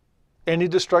 Any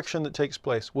destruction that takes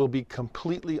place will be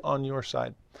completely on your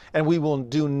side. And we will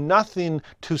do nothing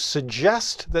to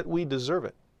suggest that we deserve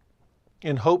it,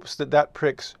 in hopes that that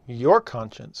pricks your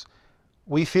conscience.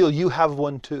 We feel you have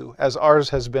one too, as ours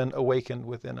has been awakened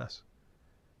within us.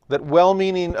 That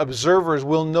well-meaning observers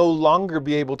will no longer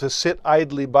be able to sit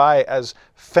idly by as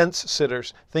fence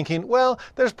sitters, thinking, well,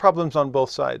 there's problems on both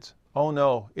sides. Oh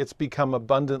no, it's become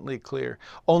abundantly clear.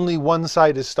 Only one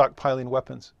side is stockpiling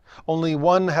weapons. Only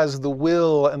one has the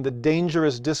will and the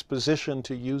dangerous disposition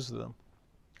to use them.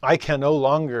 I can no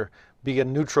longer be a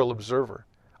neutral observer.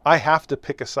 I have to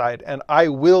pick a side, and I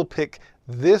will pick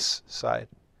this side,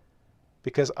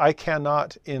 because I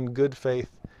cannot, in good faith,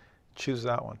 choose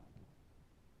that one.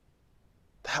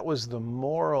 That was the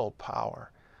moral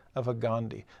power of a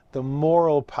Gandhi, the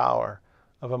moral power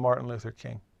of a Martin Luther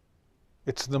King.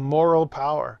 It's the moral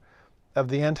power of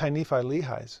the anti-Nephi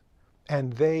Lehis,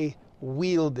 and they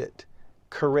wield it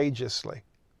courageously.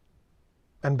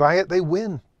 And by it, they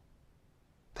win.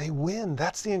 They win.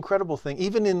 That's the incredible thing.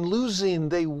 Even in losing,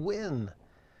 they win.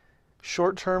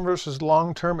 Short term versus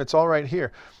long term, it's all right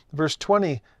here. Verse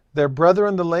 20, their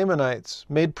brethren the Lamanites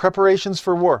made preparations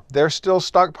for war. They're still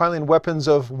stockpiling weapons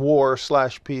of war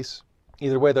 / peace.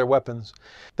 Either way, they're weapons.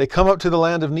 They come up to the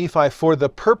land of Nephi for the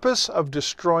purpose of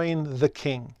destroying the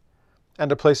king and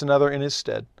to place another in his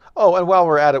stead. Oh, and while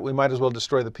we're at it, we might as well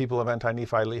destroy the people of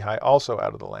anti-Nephi Lehi also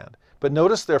out of the land. But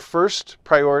notice their first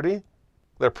priority,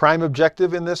 their prime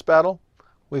objective in this battle,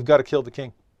 we've got to kill the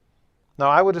king. Now,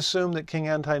 I would assume that King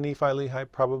anti-Nephi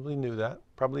Lehi probably knew that,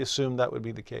 probably assumed that would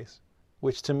be the case,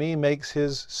 which to me makes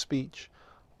his speech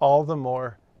all the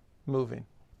more moving.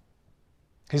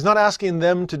 He's not asking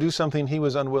them to do something he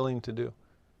was unwilling to do.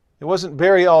 It wasn't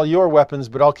bury all your weapons,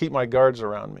 but I'll keep my guards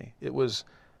around me. It was,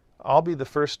 I'll be the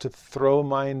first to throw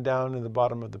mine down in the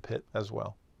bottom of the pit as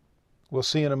well. We'll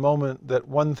see in a moment that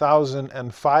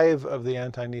 1,005 of the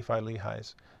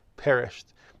anti-Nephi-Lehis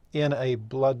perished in a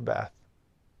bloodbath,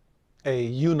 a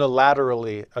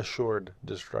unilaterally assured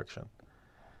destruction.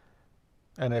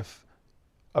 And if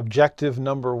objective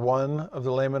number one of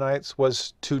the Lamanites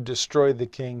was to destroy the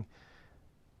king,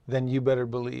 then you better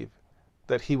believe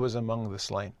that he was among the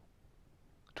slain.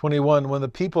 21, when the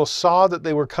people saw that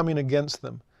they were coming against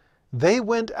them, they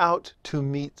went out to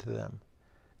meet them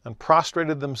and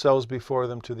prostrated themselves before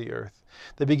them to the earth.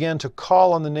 They began to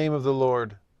call on the name of the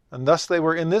Lord. And thus they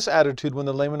were in this attitude when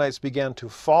the Lamanites began to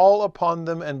fall upon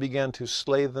them and began to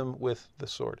slay them with the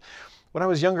sword. When I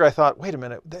was younger, I thought, wait a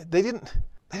minute, they didn't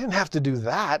have to do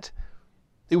that.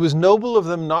 It was noble of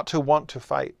them not to want to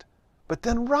fight. But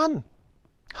then run,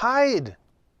 hide,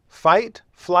 fight,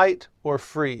 flight, or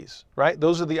freeze, right?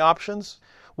 Those are the options.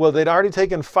 Well, they'd already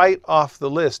taken fight off the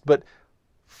list, but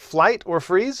flight or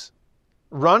freeze?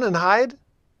 Run and hide?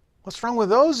 What's wrong with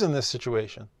those in this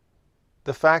situation?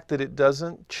 The fact that it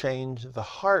doesn't change the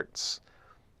hearts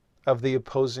of the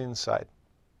opposing side.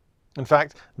 In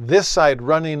fact, this side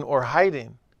running or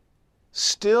hiding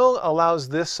still allows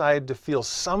this side to feel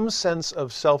some sense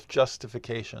of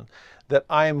self-justification, that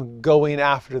I'm going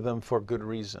after them for good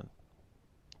reason.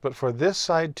 But for this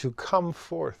side to come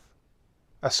forth,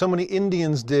 as so many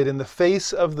Indians did in the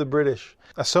face of the British,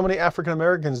 as so many African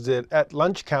Americans did at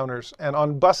lunch counters and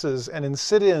on buses and in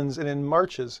sit-ins and in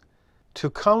marches, to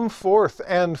come forth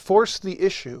and force the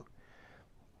issue,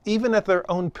 even at their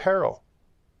own peril,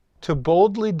 to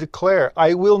boldly declare,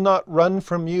 I will not run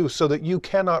from you so that you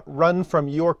cannot run from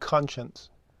your conscience.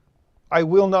 I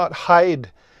will not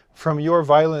hide from your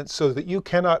violence so that you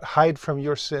cannot hide from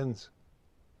your sins.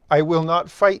 I will not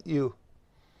fight you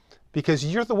because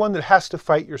you're the one that has to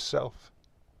fight yourself.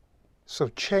 So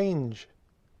change.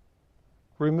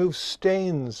 Remove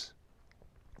stains.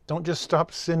 Don't just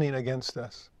stop sinning against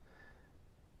us.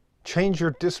 Change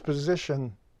your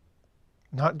disposition,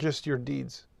 not just your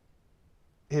deeds.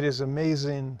 It is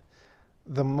amazing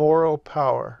the moral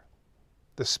power,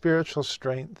 the spiritual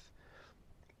strength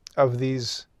of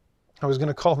these, I was going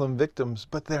to call them victims,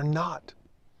 but they're not.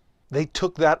 They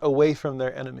took that away from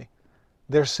their enemy,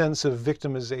 their sense of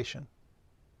victimization.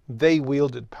 They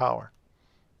wielded power.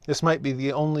 This might be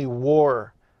the only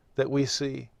war that we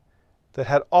see that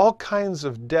had all kinds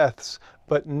of deaths,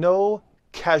 but no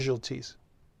casualties.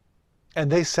 And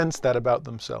they sensed that about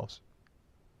themselves.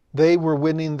 They were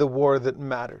winning the war that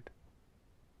mattered.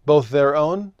 Both their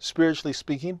own, spiritually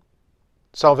speaking,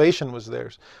 salvation was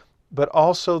theirs, but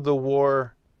also the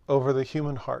war over the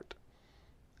human heart,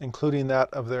 including that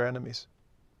of their enemies.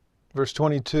 Verse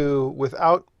 22,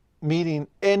 without meeting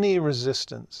any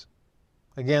resistance.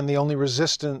 Again, the only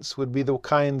resistance would be the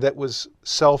kind that was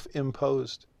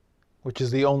self-imposed, which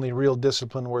is the only real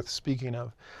discipline worth speaking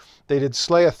of. They did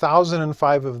slay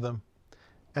 1,005 of them.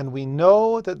 And we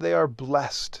know that they are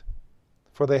blessed,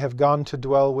 for they have gone to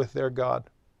dwell with their God.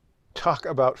 Talk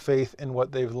about faith in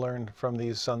what they've learned from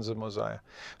these sons of Mosiah.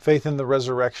 Faith in the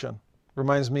resurrection.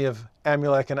 Reminds me of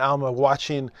Amulek and Alma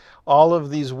watching all of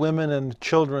these women and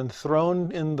children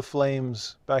thrown in the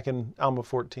flames back in Alma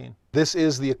 14. This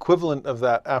is the equivalent of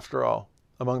that, after all,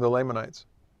 among the Lamanites.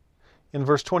 In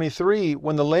verse 23,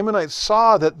 when the Lamanites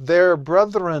saw that their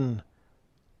brethren,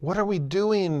 what are we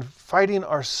doing fighting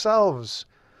ourselves?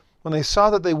 When they saw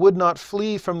that they would not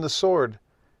flee from the sword,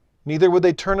 neither would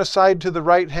they turn aside to the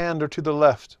right hand or to the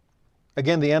left.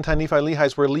 Again, the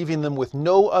anti-Nephi-Lehis were leaving them with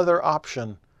no other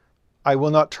option. I will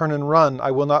not turn and run.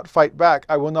 I will not fight back.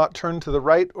 I will not turn to the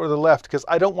right or the left, because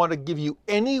I don't want to give you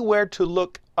anywhere to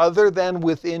look other than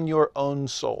within your own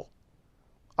soul.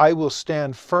 I will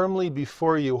stand firmly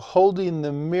before you, holding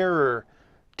the mirror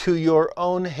to your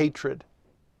own hatred.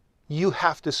 You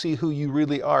have to see who you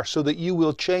really are so that you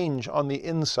will change on the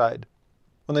inside.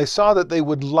 When they saw that they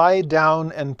would lie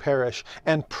down and perish,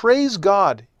 and praise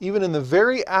God, even in the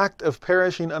very act of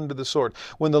perishing under the sword.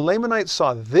 When the Lamanites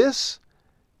saw this,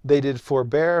 they did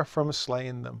forbear from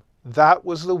slaying them. That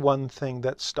was the one thing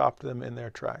that stopped them in their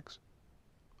tracks.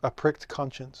 A pricked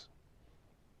conscience,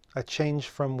 a change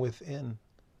from within,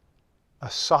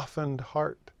 a softened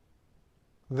heart,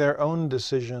 their own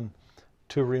decision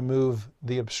to remove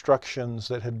the obstructions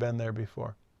that had been there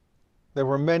before. There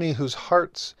were many whose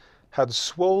hearts had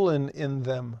swollen in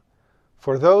them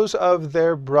for those of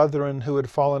their brethren who had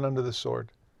fallen under the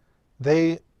sword.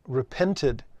 They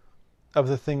repented of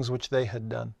the things which they had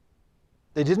done.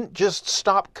 They didn't just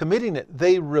stop committing it.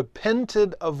 They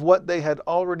repented of what they had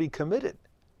already committed.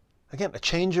 Again, a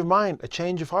change of mind, a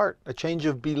change of heart, a change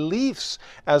of beliefs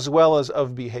as well as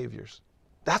of behaviors.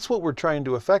 That's what we're trying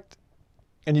to effect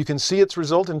And you can see its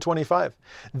result in 25.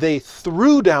 They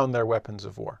threw down their weapons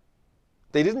of war.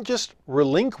 They didn't just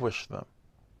relinquish them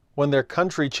when their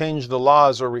country changed the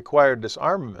laws or required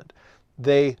disarmament.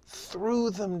 They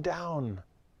threw them down.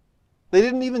 They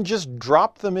didn't even just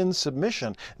drop them in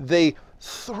submission. They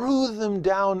threw them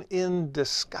down in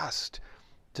disgust.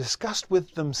 Disgust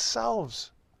with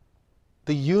themselves.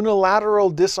 The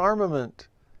unilateral disarmament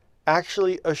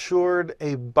actually assured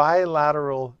a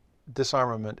bilateral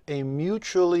disarmament, a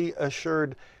mutually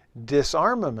assured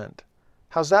disarmament.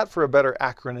 How's that for a better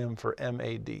acronym for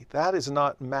MAD? That is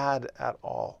not mad at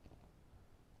all.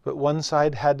 But one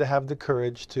side had to have the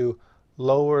courage to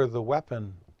lower the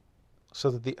weapon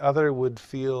so that the other would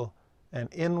feel an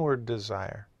inward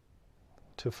desire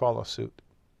to follow suit.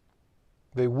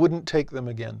 They wouldn't take them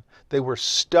again. They were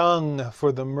stung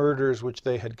for the murders which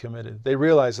they had committed. They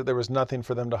realized that there was nothing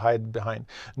for them to hide behind.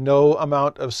 No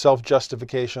amount of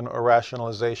self-justification or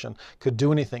rationalization could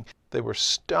do anything. They were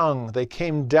stung. They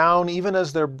came down even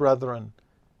as their brethren.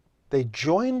 They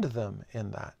joined them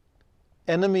in that.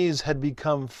 Enemies had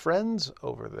become friends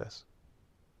over this.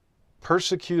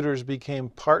 Persecutors became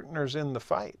partners in the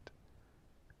fight.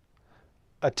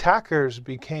 Attackers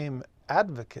became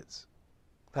advocates.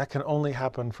 That can only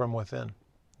happen from within.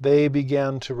 They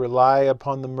began to rely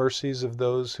upon the mercies of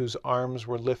those whose arms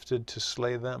were lifted to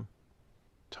slay them.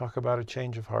 Talk about a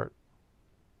change of heart.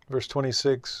 Verse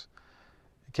 26,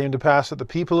 it came to pass that the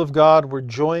people of God were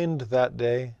joined that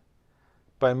day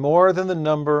by more than the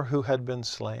number who had been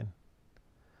slain.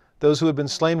 Those who had been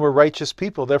slain were righteous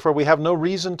people. Therefore, we have no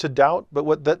reason to doubt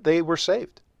but that they were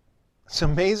saved. It's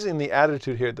amazing the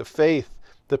attitude here, the faith,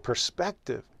 the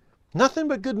perspective. Nothing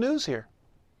but good news here.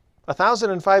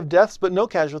 1,005 deaths, but no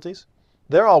casualties.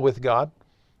 They're all with God.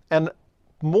 And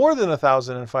more than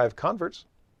 1,005 converts.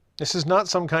 This is not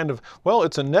some kind of, well,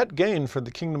 it's a net gain for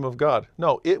the kingdom of God.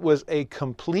 No, it was a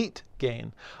complete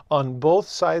gain on both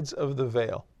sides of the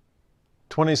veil.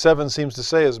 27 seems to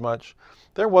say as much.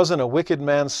 There wasn't a wicked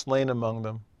man slain among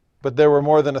them, but there were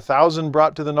more than 1,000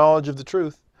 brought to the knowledge of the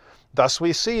truth. Thus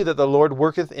we see that the Lord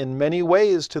worketh in many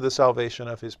ways to the salvation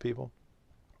of his people.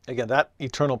 Again, that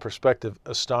eternal perspective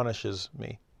astonishes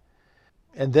me.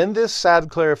 And then this sad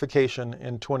clarification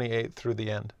in 28 through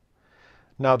the end.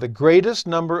 Now the greatest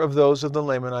number of those of the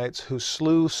Lamanites who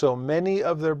slew so many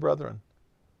of their brethren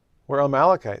were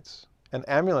Amalekites and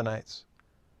Ammonites,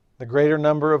 the greater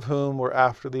number of whom were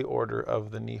after the order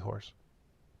of the Nehors.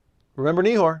 Remember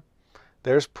Nehor?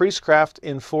 There's priestcraft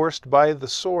enforced by the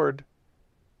sword.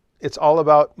 It's all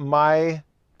about my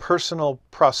personal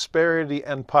prosperity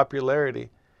and popularity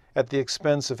at the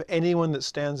expense of anyone that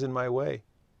stands in my way.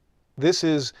 This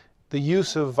is the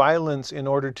use of violence in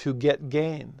order to get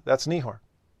gain. That's Nehor.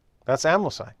 That's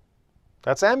Amlici.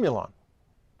 That's Amulon.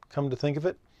 Come to think of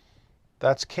it,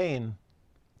 that's Cain,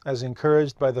 as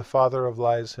encouraged by the father of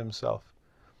lies himself.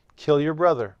 Kill your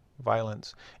brother,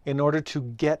 violence, in order to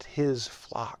get his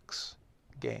flocks,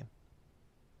 gain.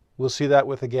 We'll see that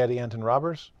with the Gadianton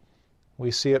robbers.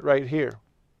 We see it right here.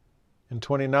 In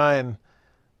 29,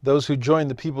 those who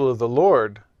joined the people of the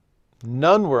Lord,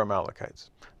 none were Amalekites,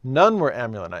 none were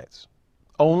Ammonites,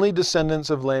 only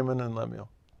descendants of Laman and Lemuel.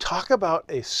 Talk about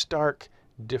a stark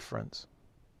difference.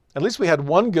 At least we had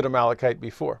one good Amalekite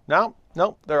before. Now,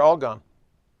 no, they're all gone.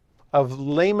 Of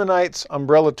Lamanites'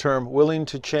 umbrella term willing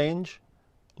to change,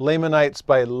 Lamanites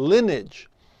by lineage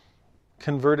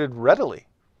converted readily.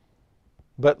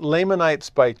 But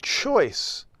Lamanites by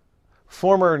choice,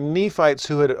 former Nephites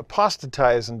who had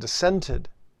apostatized and dissented,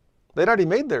 they'd already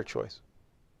made their choice.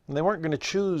 And they weren't going to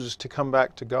choose to come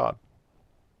back to God.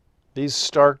 These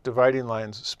stark dividing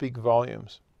lines speak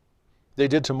volumes. They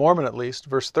did to Mormon at least.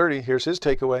 Verse 30, here's his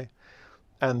takeaway.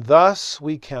 And thus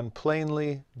we can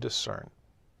plainly discern.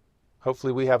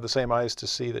 Hopefully we have the same eyes to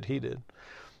see that he did.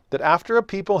 That after a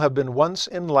people have been once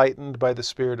enlightened by the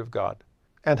Spirit of God,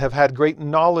 and have had great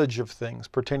knowledge of things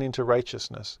pertaining to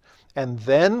righteousness, and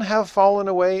then have fallen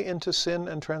away into sin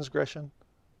and transgression,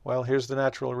 well, here's the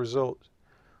natural result.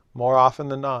 More often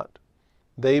than not,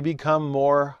 they become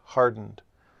more hardened,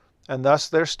 and thus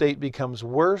their state becomes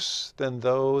worse than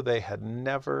though they had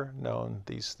never known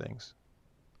these things.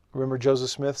 Remember Joseph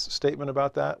Smith's statement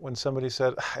about that? When somebody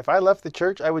said, if I left the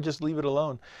church, I would just leave it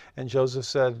alone. And Joseph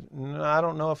said, no, I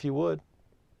don't know if you would.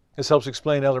 This helps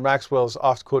explain Elder Maxwell's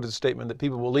oft-quoted statement that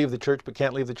people will leave the church but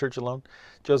can't leave the church alone.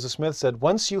 Joseph Smith said,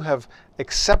 once you have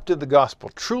accepted the gospel,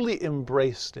 truly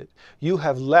embraced it, you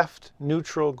have left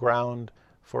neutral ground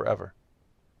forever.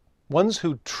 Ones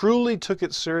who truly took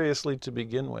it seriously to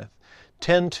begin with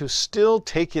tend to still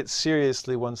take it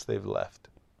seriously once they've left.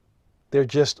 They're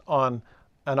just on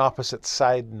an opposite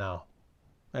side now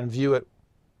and view it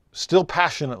still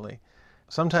passionately,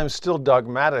 sometimes still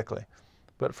dogmatically,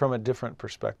 but from a different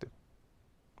perspective.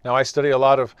 Now, I study a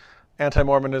lot of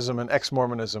anti-Mormonism and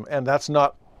ex-Mormonism, and that's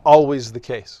not always the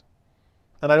case.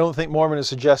 And I don't think Mormon is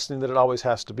suggesting that it always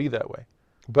has to be that way.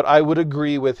 But I would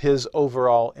agree with his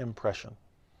overall impression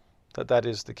that that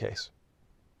is the case.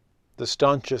 The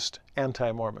staunchest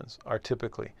anti-Mormons are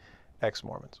typically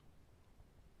ex-Mormons.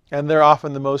 And they're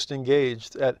often the most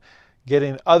engaged at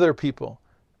getting other people,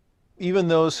 even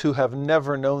those who have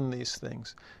never known these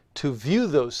things, to view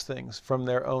those things from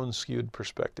their own skewed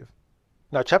perspective.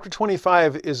 Now, chapter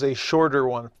 25 is a shorter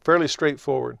one, fairly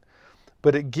straightforward,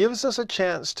 but it gives us a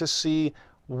chance to see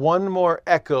one more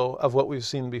echo of what we've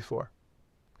seen before.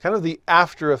 Kind of the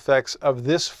after effects of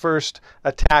this first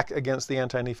attack against the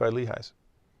anti-Nephi Lehis.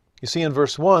 You see in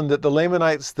verse 1 that the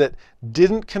Lamanites that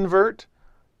didn't convert,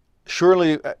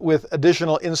 surely with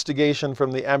additional instigation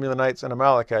from the Ammonites and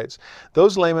Amalekites,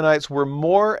 those Lamanites were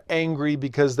more angry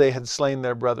because they had slain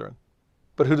their brethren.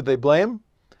 But who did they blame?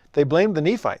 They blamed the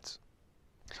Nephites.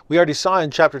 We already saw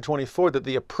in chapter 24 that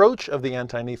the approach of the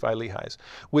anti-Nephi Lehis,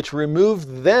 which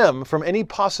removed them from any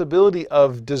possibility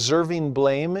of deserving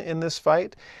blame in this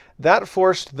fight, that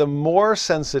forced the more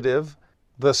sensitive,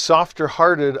 the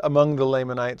softer-hearted among the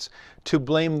Lamanites to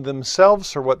blame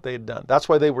themselves for what they'd done. That's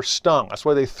why they were stung. That's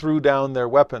why they threw down their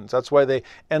weapons. That's why they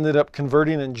ended up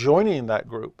converting and joining that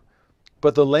group.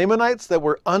 But the Lamanites that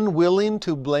were unwilling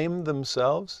to blame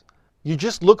themselves, you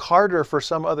just look harder for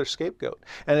some other scapegoat.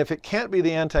 And if it can't be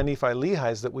the anti-Nephi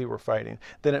Lehis that we were fighting,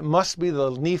 then it must be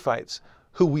the Nephites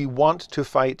who we want to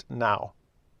fight now.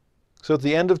 So at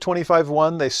the end of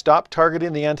 25:1, they stop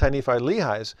targeting the anti-Nephi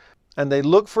Lehis, and they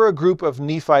look for a group of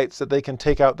Nephites that they can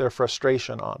take out their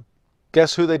frustration on.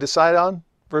 Guess who they decide on?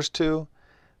 Verse 2,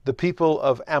 the people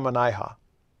of Ammonihah.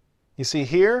 You see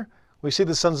here, we see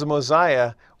the sons of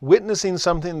Mosiah witnessing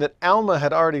something that Alma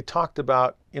had already talked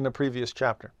about in a previous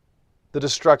chapter. The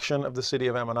destruction of the city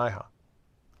of Ammonihah.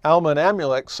 Alma and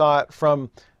Amulek saw it from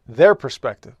their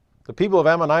perspective. The people of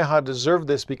Ammonihah deserved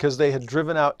this because they had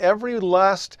driven out every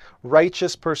last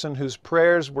righteous person whose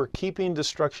prayers were keeping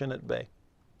destruction at bay.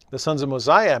 The sons of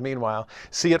Mosiah, meanwhile,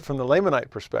 see it from the Lamanite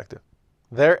perspective.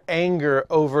 Their anger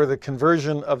over the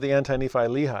conversion of the anti-Nephi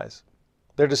Lehis,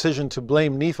 their decision to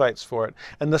blame Nephites for it,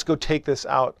 and let's go take this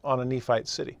out on a Nephite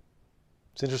city.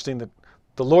 It's interesting that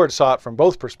the Lord saw it from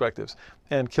both perspectives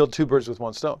and killed two birds with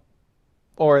one stone.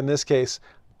 Or in this case,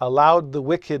 allowed the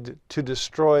wicked to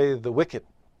destroy the wicked.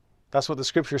 That's what the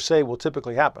scriptures say will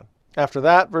typically happen. After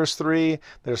that, verse 3,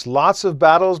 there's lots of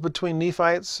battles between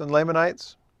Nephites and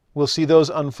Lamanites. We'll see those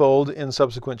unfold in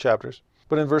subsequent chapters.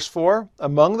 But in verse 4,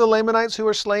 among the Lamanites who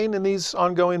are slain in these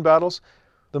ongoing battles,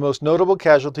 the most notable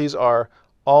casualties are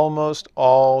almost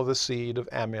all the seed of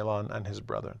Amulon and his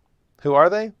brethren. Who are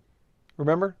they?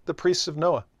 Remember, the priests of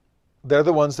Noah. They're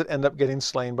the ones that end up getting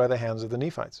slain by the hands of the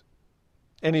Nephites.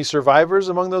 Any survivors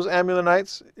among those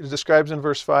Ammonites, it describes in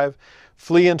verse 5,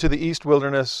 flee into the east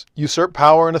wilderness, usurp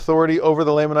power and authority over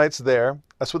the Lamanites there.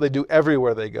 That's what they do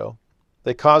everywhere they go.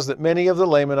 They cause that many of the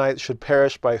Lamanites should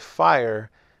perish by fire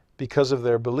because of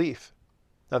their belief.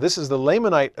 Now this is the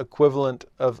Lamanite equivalent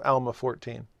of Alma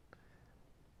 14.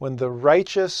 When the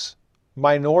righteous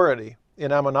minority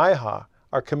in Ammonihah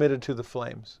are committed to the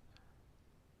flames.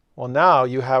 Well, now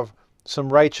you have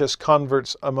some righteous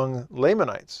converts among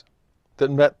Lamanites that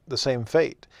met the same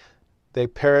fate. They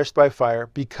perished by fire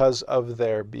because of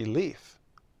their belief.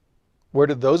 Where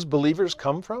did those believers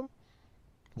come from?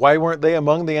 Why weren't they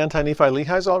among the anti-Nephi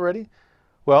Lehis already?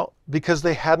 Well, because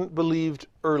they hadn't believed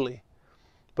early,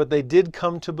 but they did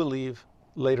come to believe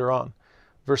later on.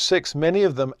 Verse 6, many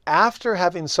of them, after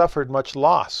having suffered much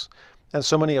loss and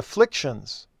so many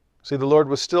afflictions, see, the Lord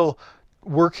was still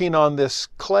working on this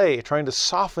clay, trying to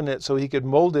soften it so he could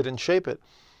mold it and shape it.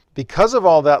 Because of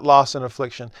all that loss and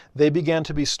affliction, they began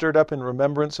to be stirred up in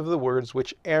remembrance of the words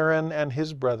which Aaron and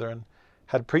his brethren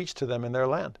had preached to them in their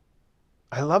land.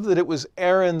 I love that it was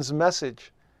Aaron's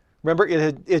message. Remember,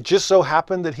 it just so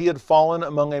happened that he had fallen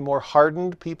among a more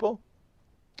hardened people.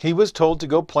 He was told to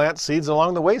go plant seeds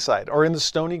along the wayside or in the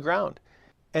stony ground.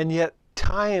 And yet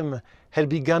time had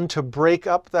begun to break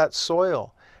up that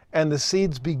soil, and the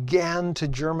seeds began to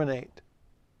germinate,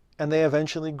 and they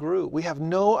eventually grew. We have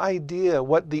no idea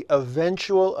what the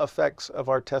eventual effects of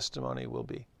our testimony will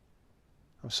be.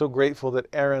 I'm so grateful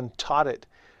that Aaron taught it,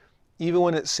 even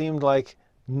when it seemed like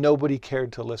nobody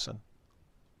cared to listen.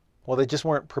 Well, they just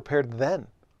weren't prepared then,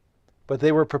 but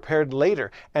they were prepared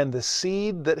later, and the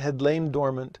seed that had lain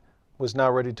dormant was now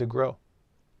ready to grow.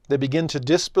 They begin to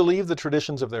disbelieve the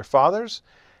traditions of their fathers,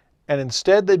 and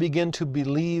instead they begin to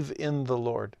believe in the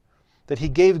Lord, that he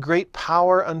gave great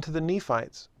power unto the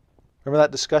Nephites. Remember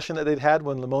that discussion that they'd had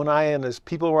when Lamoni and his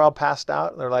people were all passed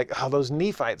out? They're like, oh, those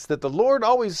Nephites that the Lord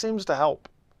always seems to help.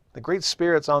 The Great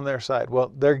Spirit's on their side.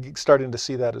 Well, they're starting to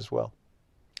see that as well.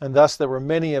 And thus there were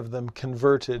many of them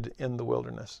converted in the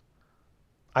wilderness.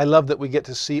 I love that we get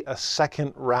to see a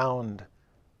second round.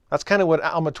 That's kind of what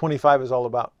Alma 25 is all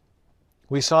about.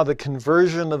 We saw the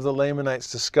conversion of the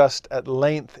Lamanites discussed at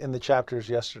length in the chapters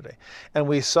yesterday. And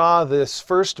we saw this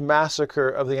first massacre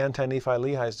of the anti-Nephi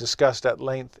Lehis discussed at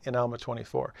length in Alma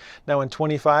 24. Now in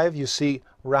 25, you see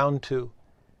round 2.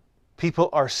 People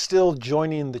are still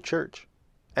joining the church.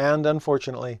 And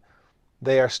unfortunately,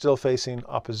 they are still facing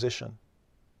opposition.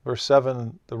 Verse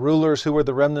 7, the rulers who were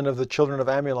the remnant of the children of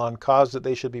Amulon caused that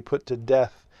they should be put to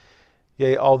death,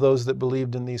 yea, all those that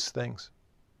believed in these things.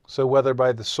 So whether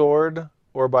by the sword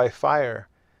or by fire,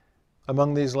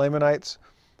 among these Lamanites,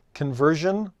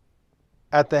 conversion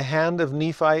at the hand of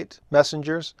Nephite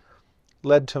messengers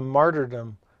led to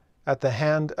martyrdom at the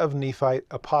hand of Nephite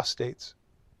apostates.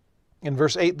 In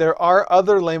verse 8, there are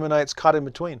other Lamanites caught in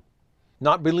between,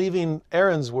 not believing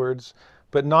Aaron's words,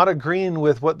 but not agreeing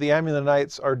with what the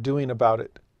Ammonites are doing about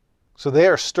it. So they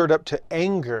are stirred up to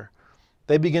anger.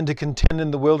 They begin to contend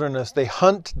in the wilderness. They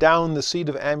hunt down the seed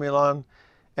of Amulon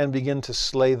and begin to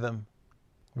slay them.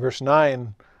 Verse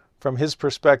 9, from his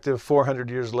perspective, 400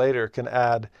 years later, can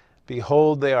add,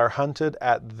 behold, they are hunted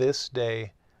at this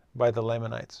day by the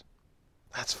Lamanites.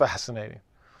 That's fascinating.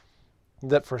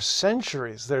 That for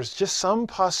centuries, there's just some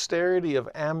posterity of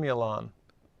Amulon.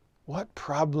 What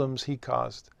problems he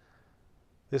caused.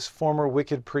 This former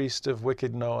wicked priest of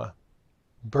wicked Noah,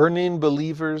 burning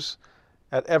believers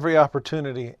at every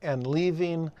opportunity and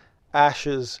leaving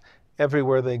ashes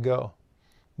everywhere they go.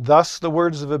 Thus the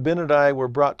words of Abinadi were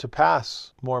brought to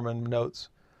pass, Mormon notes,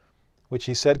 which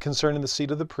he said concerning the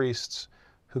seed of the priests,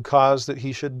 who caused that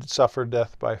he should suffer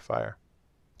death by fire.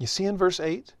 You see in verse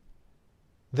 8,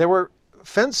 there were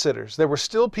fence sitters. There were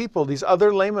still people, these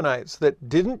other Lamanites, that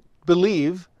didn't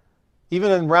believe. Even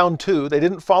in round 2, they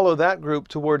didn't follow that group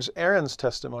towards Aaron's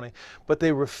testimony, but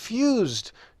they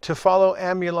refused to follow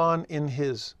Amulon in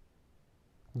his.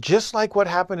 Just like what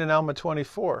happened in Alma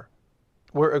 24,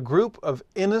 where a group of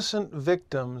innocent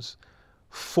victims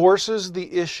forces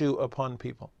the issue upon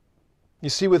people. You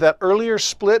see, with that earlier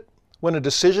split, when a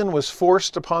decision was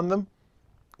forced upon them,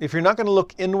 if you're not going to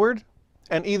look inward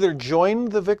and either join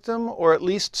the victim or at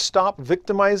least stop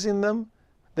victimizing them,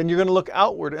 then you're going to look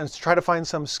outward and try to find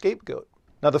some scapegoat.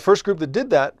 Now, the first group that did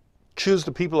that chose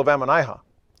the people of Ammonihah.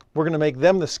 We're going to make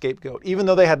them the scapegoat, even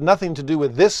though they had nothing to do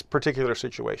with this particular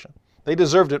situation. They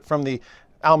deserved it from the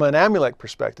Alma and Amulek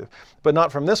perspective, but not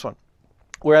from this one.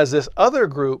 Whereas this other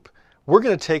group, we're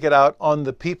going to take it out on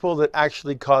the people that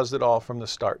actually caused it all from the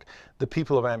start, the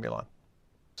people of Amulon.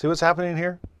 See what's happening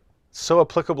here? So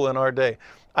applicable in our day.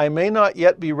 I may not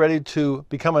yet be ready to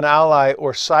become an ally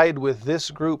or side with this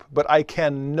group, but I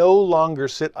can no longer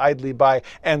sit idly by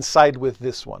and side with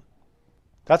this one.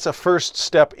 That's a first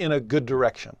step in a good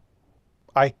direction.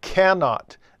 I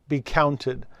cannot be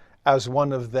counted as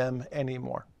one of them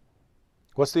anymore.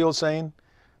 What's the old saying?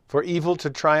 For evil to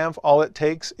triumph, all it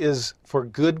takes is for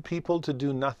good people to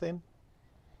do nothing.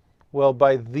 Well,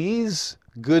 by these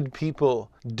good people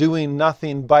doing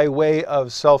nothing by way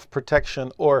of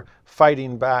self-protection or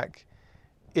fighting back,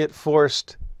 it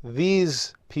forced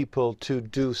these people to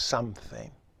do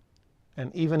something.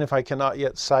 And even if I cannot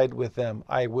yet side with them,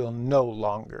 I will no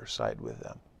longer side with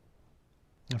them.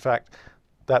 In fact,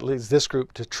 that leads this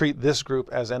group to treat this group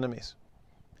as enemies.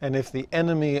 And if the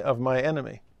enemy of my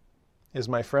enemy is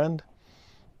my friend,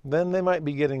 then they might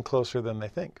be getting closer than they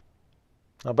think.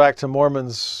 Now back to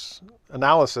Mormon's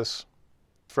analysis.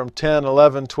 From 10,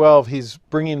 11, 12, he's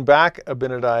bringing back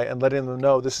Abinadi and letting them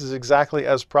know this is exactly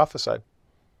as prophesied.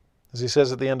 As he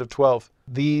says at the end of 12,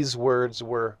 these words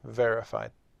were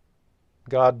verified.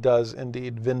 God does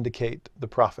indeed vindicate the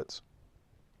prophets.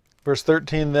 Verse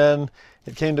 13 then,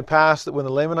 it came to pass that when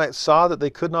the Lamanites saw that they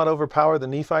could not overpower the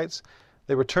Nephites,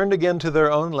 they returned again to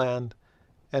their own land,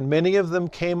 and many of them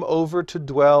came over to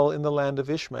dwell in the land of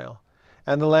Ishmael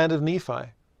and the land of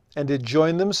Nephi, and did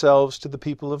join themselves to the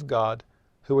people of God,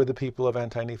 who were the people of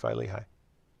anti-Nephi Lehi.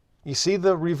 You see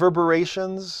the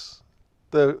reverberations,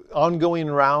 the ongoing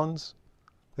rounds?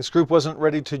 This group wasn't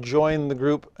ready to join the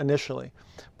group initially,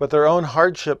 but their own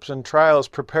hardships and trials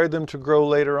prepared them to grow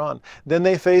later on. Then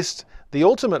they faced the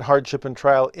ultimate hardship and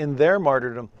trial in their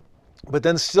martyrdom. But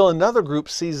then still another group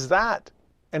sees that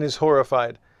and is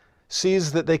horrified,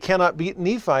 sees that they cannot beat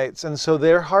Nephites, and so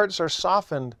their hearts are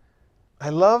softened. I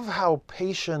love how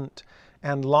patient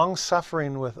and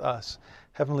long-suffering with us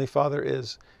Heavenly Father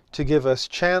is, to give us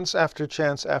chance after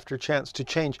chance after chance to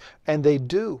change. And they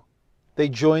do. they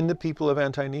joined the people of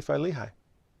Anti-Nephi-Lehi.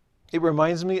 It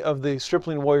reminds me of the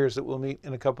stripling warriors that we'll meet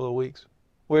in a couple of weeks,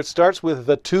 where it starts with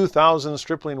the 2,000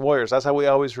 stripling warriors. That's how we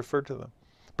always refer to them.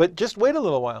 But just wait a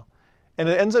little while, and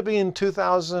it ends up being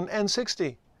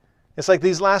 2,060. It's like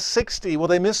these last 60, well,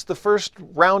 they missed the first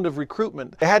round of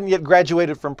recruitment. They hadn't yet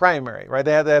graduated from primary, right?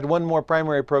 They had one more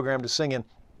primary program to sing in,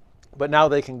 but now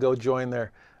they can go join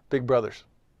their big brothers.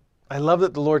 I love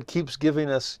that the Lord keeps giving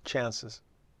us chances.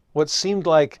 What seemed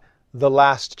like the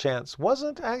last chance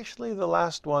wasn't actually the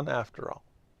last one after all.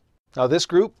 Now this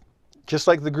group, just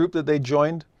like the group that they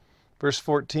joined, verse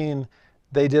 14,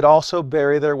 they did also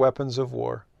bury their weapons of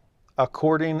war,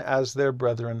 according as their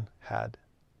brethren had.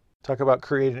 Talk about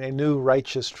creating a new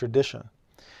righteous tradition.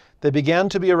 They began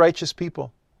to be a righteous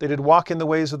people. They did walk in the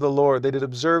ways of the Lord. They did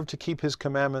observe to keep his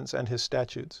commandments and his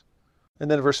statutes. And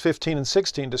then verse 15 and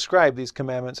 16 describe these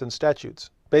commandments and statutes.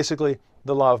 Basically,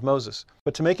 the law of Moses.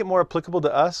 But to make it more applicable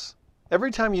to us, every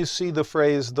time you see the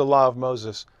phrase, the law of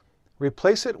Moses,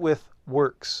 replace it with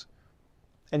works.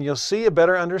 And you'll see a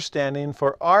better understanding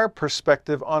for our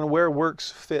perspective on where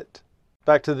works fit.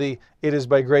 Back to the, it is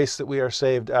by grace that we are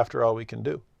saved after all we can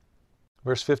do.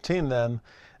 Verse 15 then,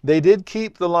 they did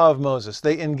keep the law of Moses.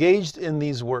 They engaged in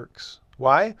these works.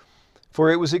 Why? For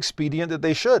it was expedient that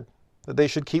they should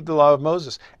keep the law of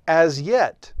Moses. As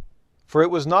yet, for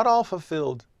it was not all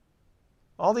fulfilled.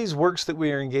 All these works that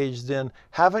we are engaged in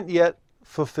haven't yet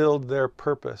fulfilled their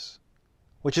purpose,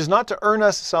 which is not to earn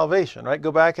us salvation, right?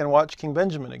 Go back and watch King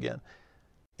Benjamin again.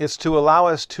 It's to allow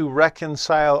us to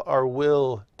reconcile our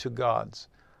will to God's.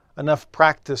 Enough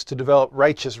practice to develop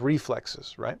righteous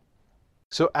reflexes, right?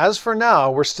 So as for now,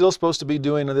 we're still supposed to be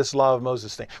doing this law of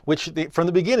Moses thing, which from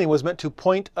the beginning was meant to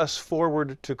point us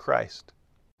forward to Christ.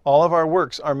 All of our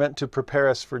works are meant to prepare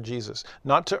us for Jesus,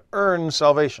 not to earn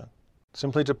salvation,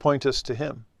 simply to point us to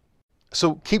him.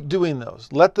 So keep doing those.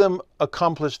 Let them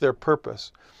accomplish their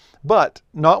purpose. But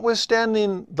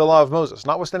notwithstanding the law of Moses,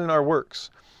 notwithstanding our works,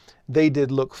 they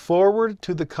did look forward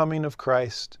to the coming of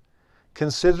Christ,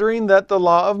 considering that the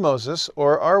law of Moses,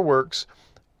 or our works,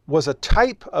 was a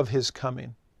type of his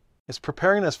coming. It's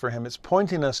preparing us for him. It's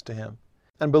pointing us to him.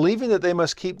 And believing that they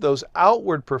must keep those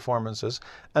outward performances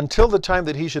until the time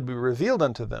that he should be revealed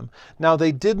unto them. Now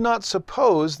they did not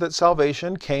suppose that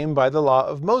salvation came by the law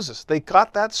of Moses. They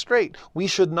got that straight. We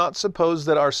should not suppose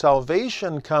that our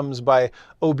salvation comes by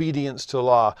obedience to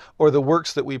law or the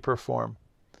works that we perform.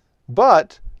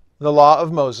 But the law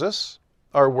of Moses,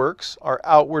 our works, our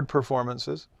outward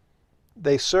performances,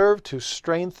 they serve to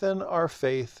strengthen our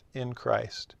faith in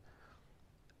Christ.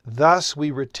 Thus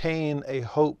we retain a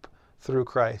hope through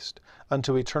Christ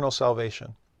unto eternal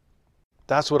salvation.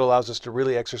 That's what allows us to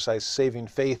really exercise saving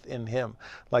faith in him,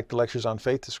 like the lectures on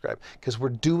faith describe, because we're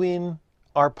doing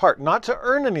our part, not to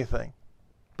earn anything,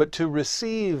 but to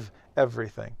receive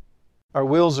everything. Our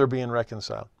wills are being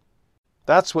reconciled.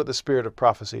 That's what the spirit of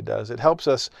prophecy does. It helps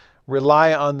us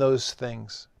rely on those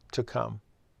things to come.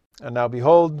 And now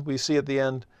behold, we see at the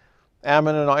end,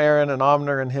 Ammon and Aaron and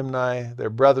Omner and Himni, their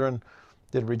brethren,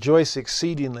 did rejoice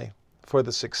exceedingly for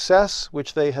the success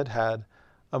which they had had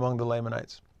among the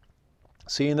Lamanites,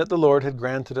 seeing that the Lord had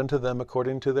granted unto them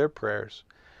according to their prayers,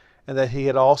 and that he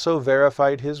had also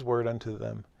verified his word unto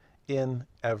them in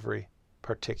every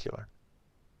particular.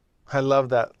 I love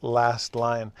that last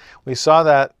line. We saw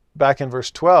that back in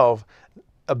verse 12.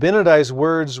 Abinadi's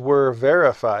words were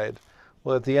verified.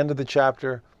 Well, at the end of the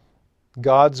chapter,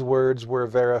 God's words were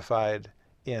verified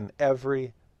in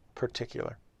every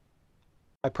particular.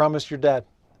 I promised your dad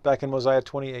back in Mosiah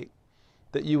 28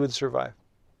 that you would survive,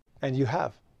 and you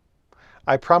have.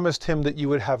 I promised him that you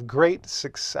would have great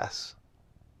success,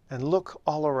 and look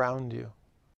all around you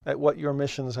at what your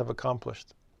missions have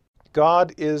accomplished.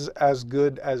 God is as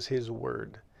good as his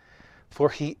word, for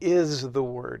he is the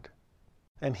word,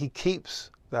 and he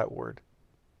keeps that word.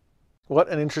 What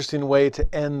an interesting way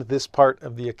to end this part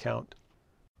of the account.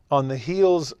 On the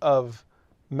heels of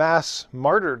mass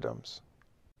martyrdoms,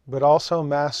 but also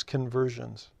mass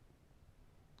conversions,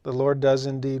 the Lord does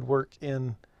indeed work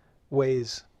in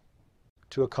ways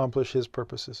to accomplish his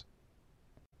purposes.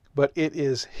 But it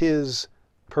is his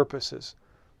purposes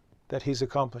that he's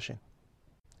accomplishing.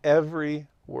 Every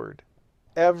word,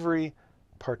 every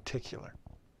particular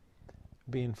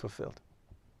being fulfilled.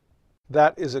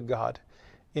 That is a God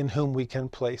in whom we can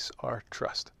place our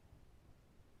trust.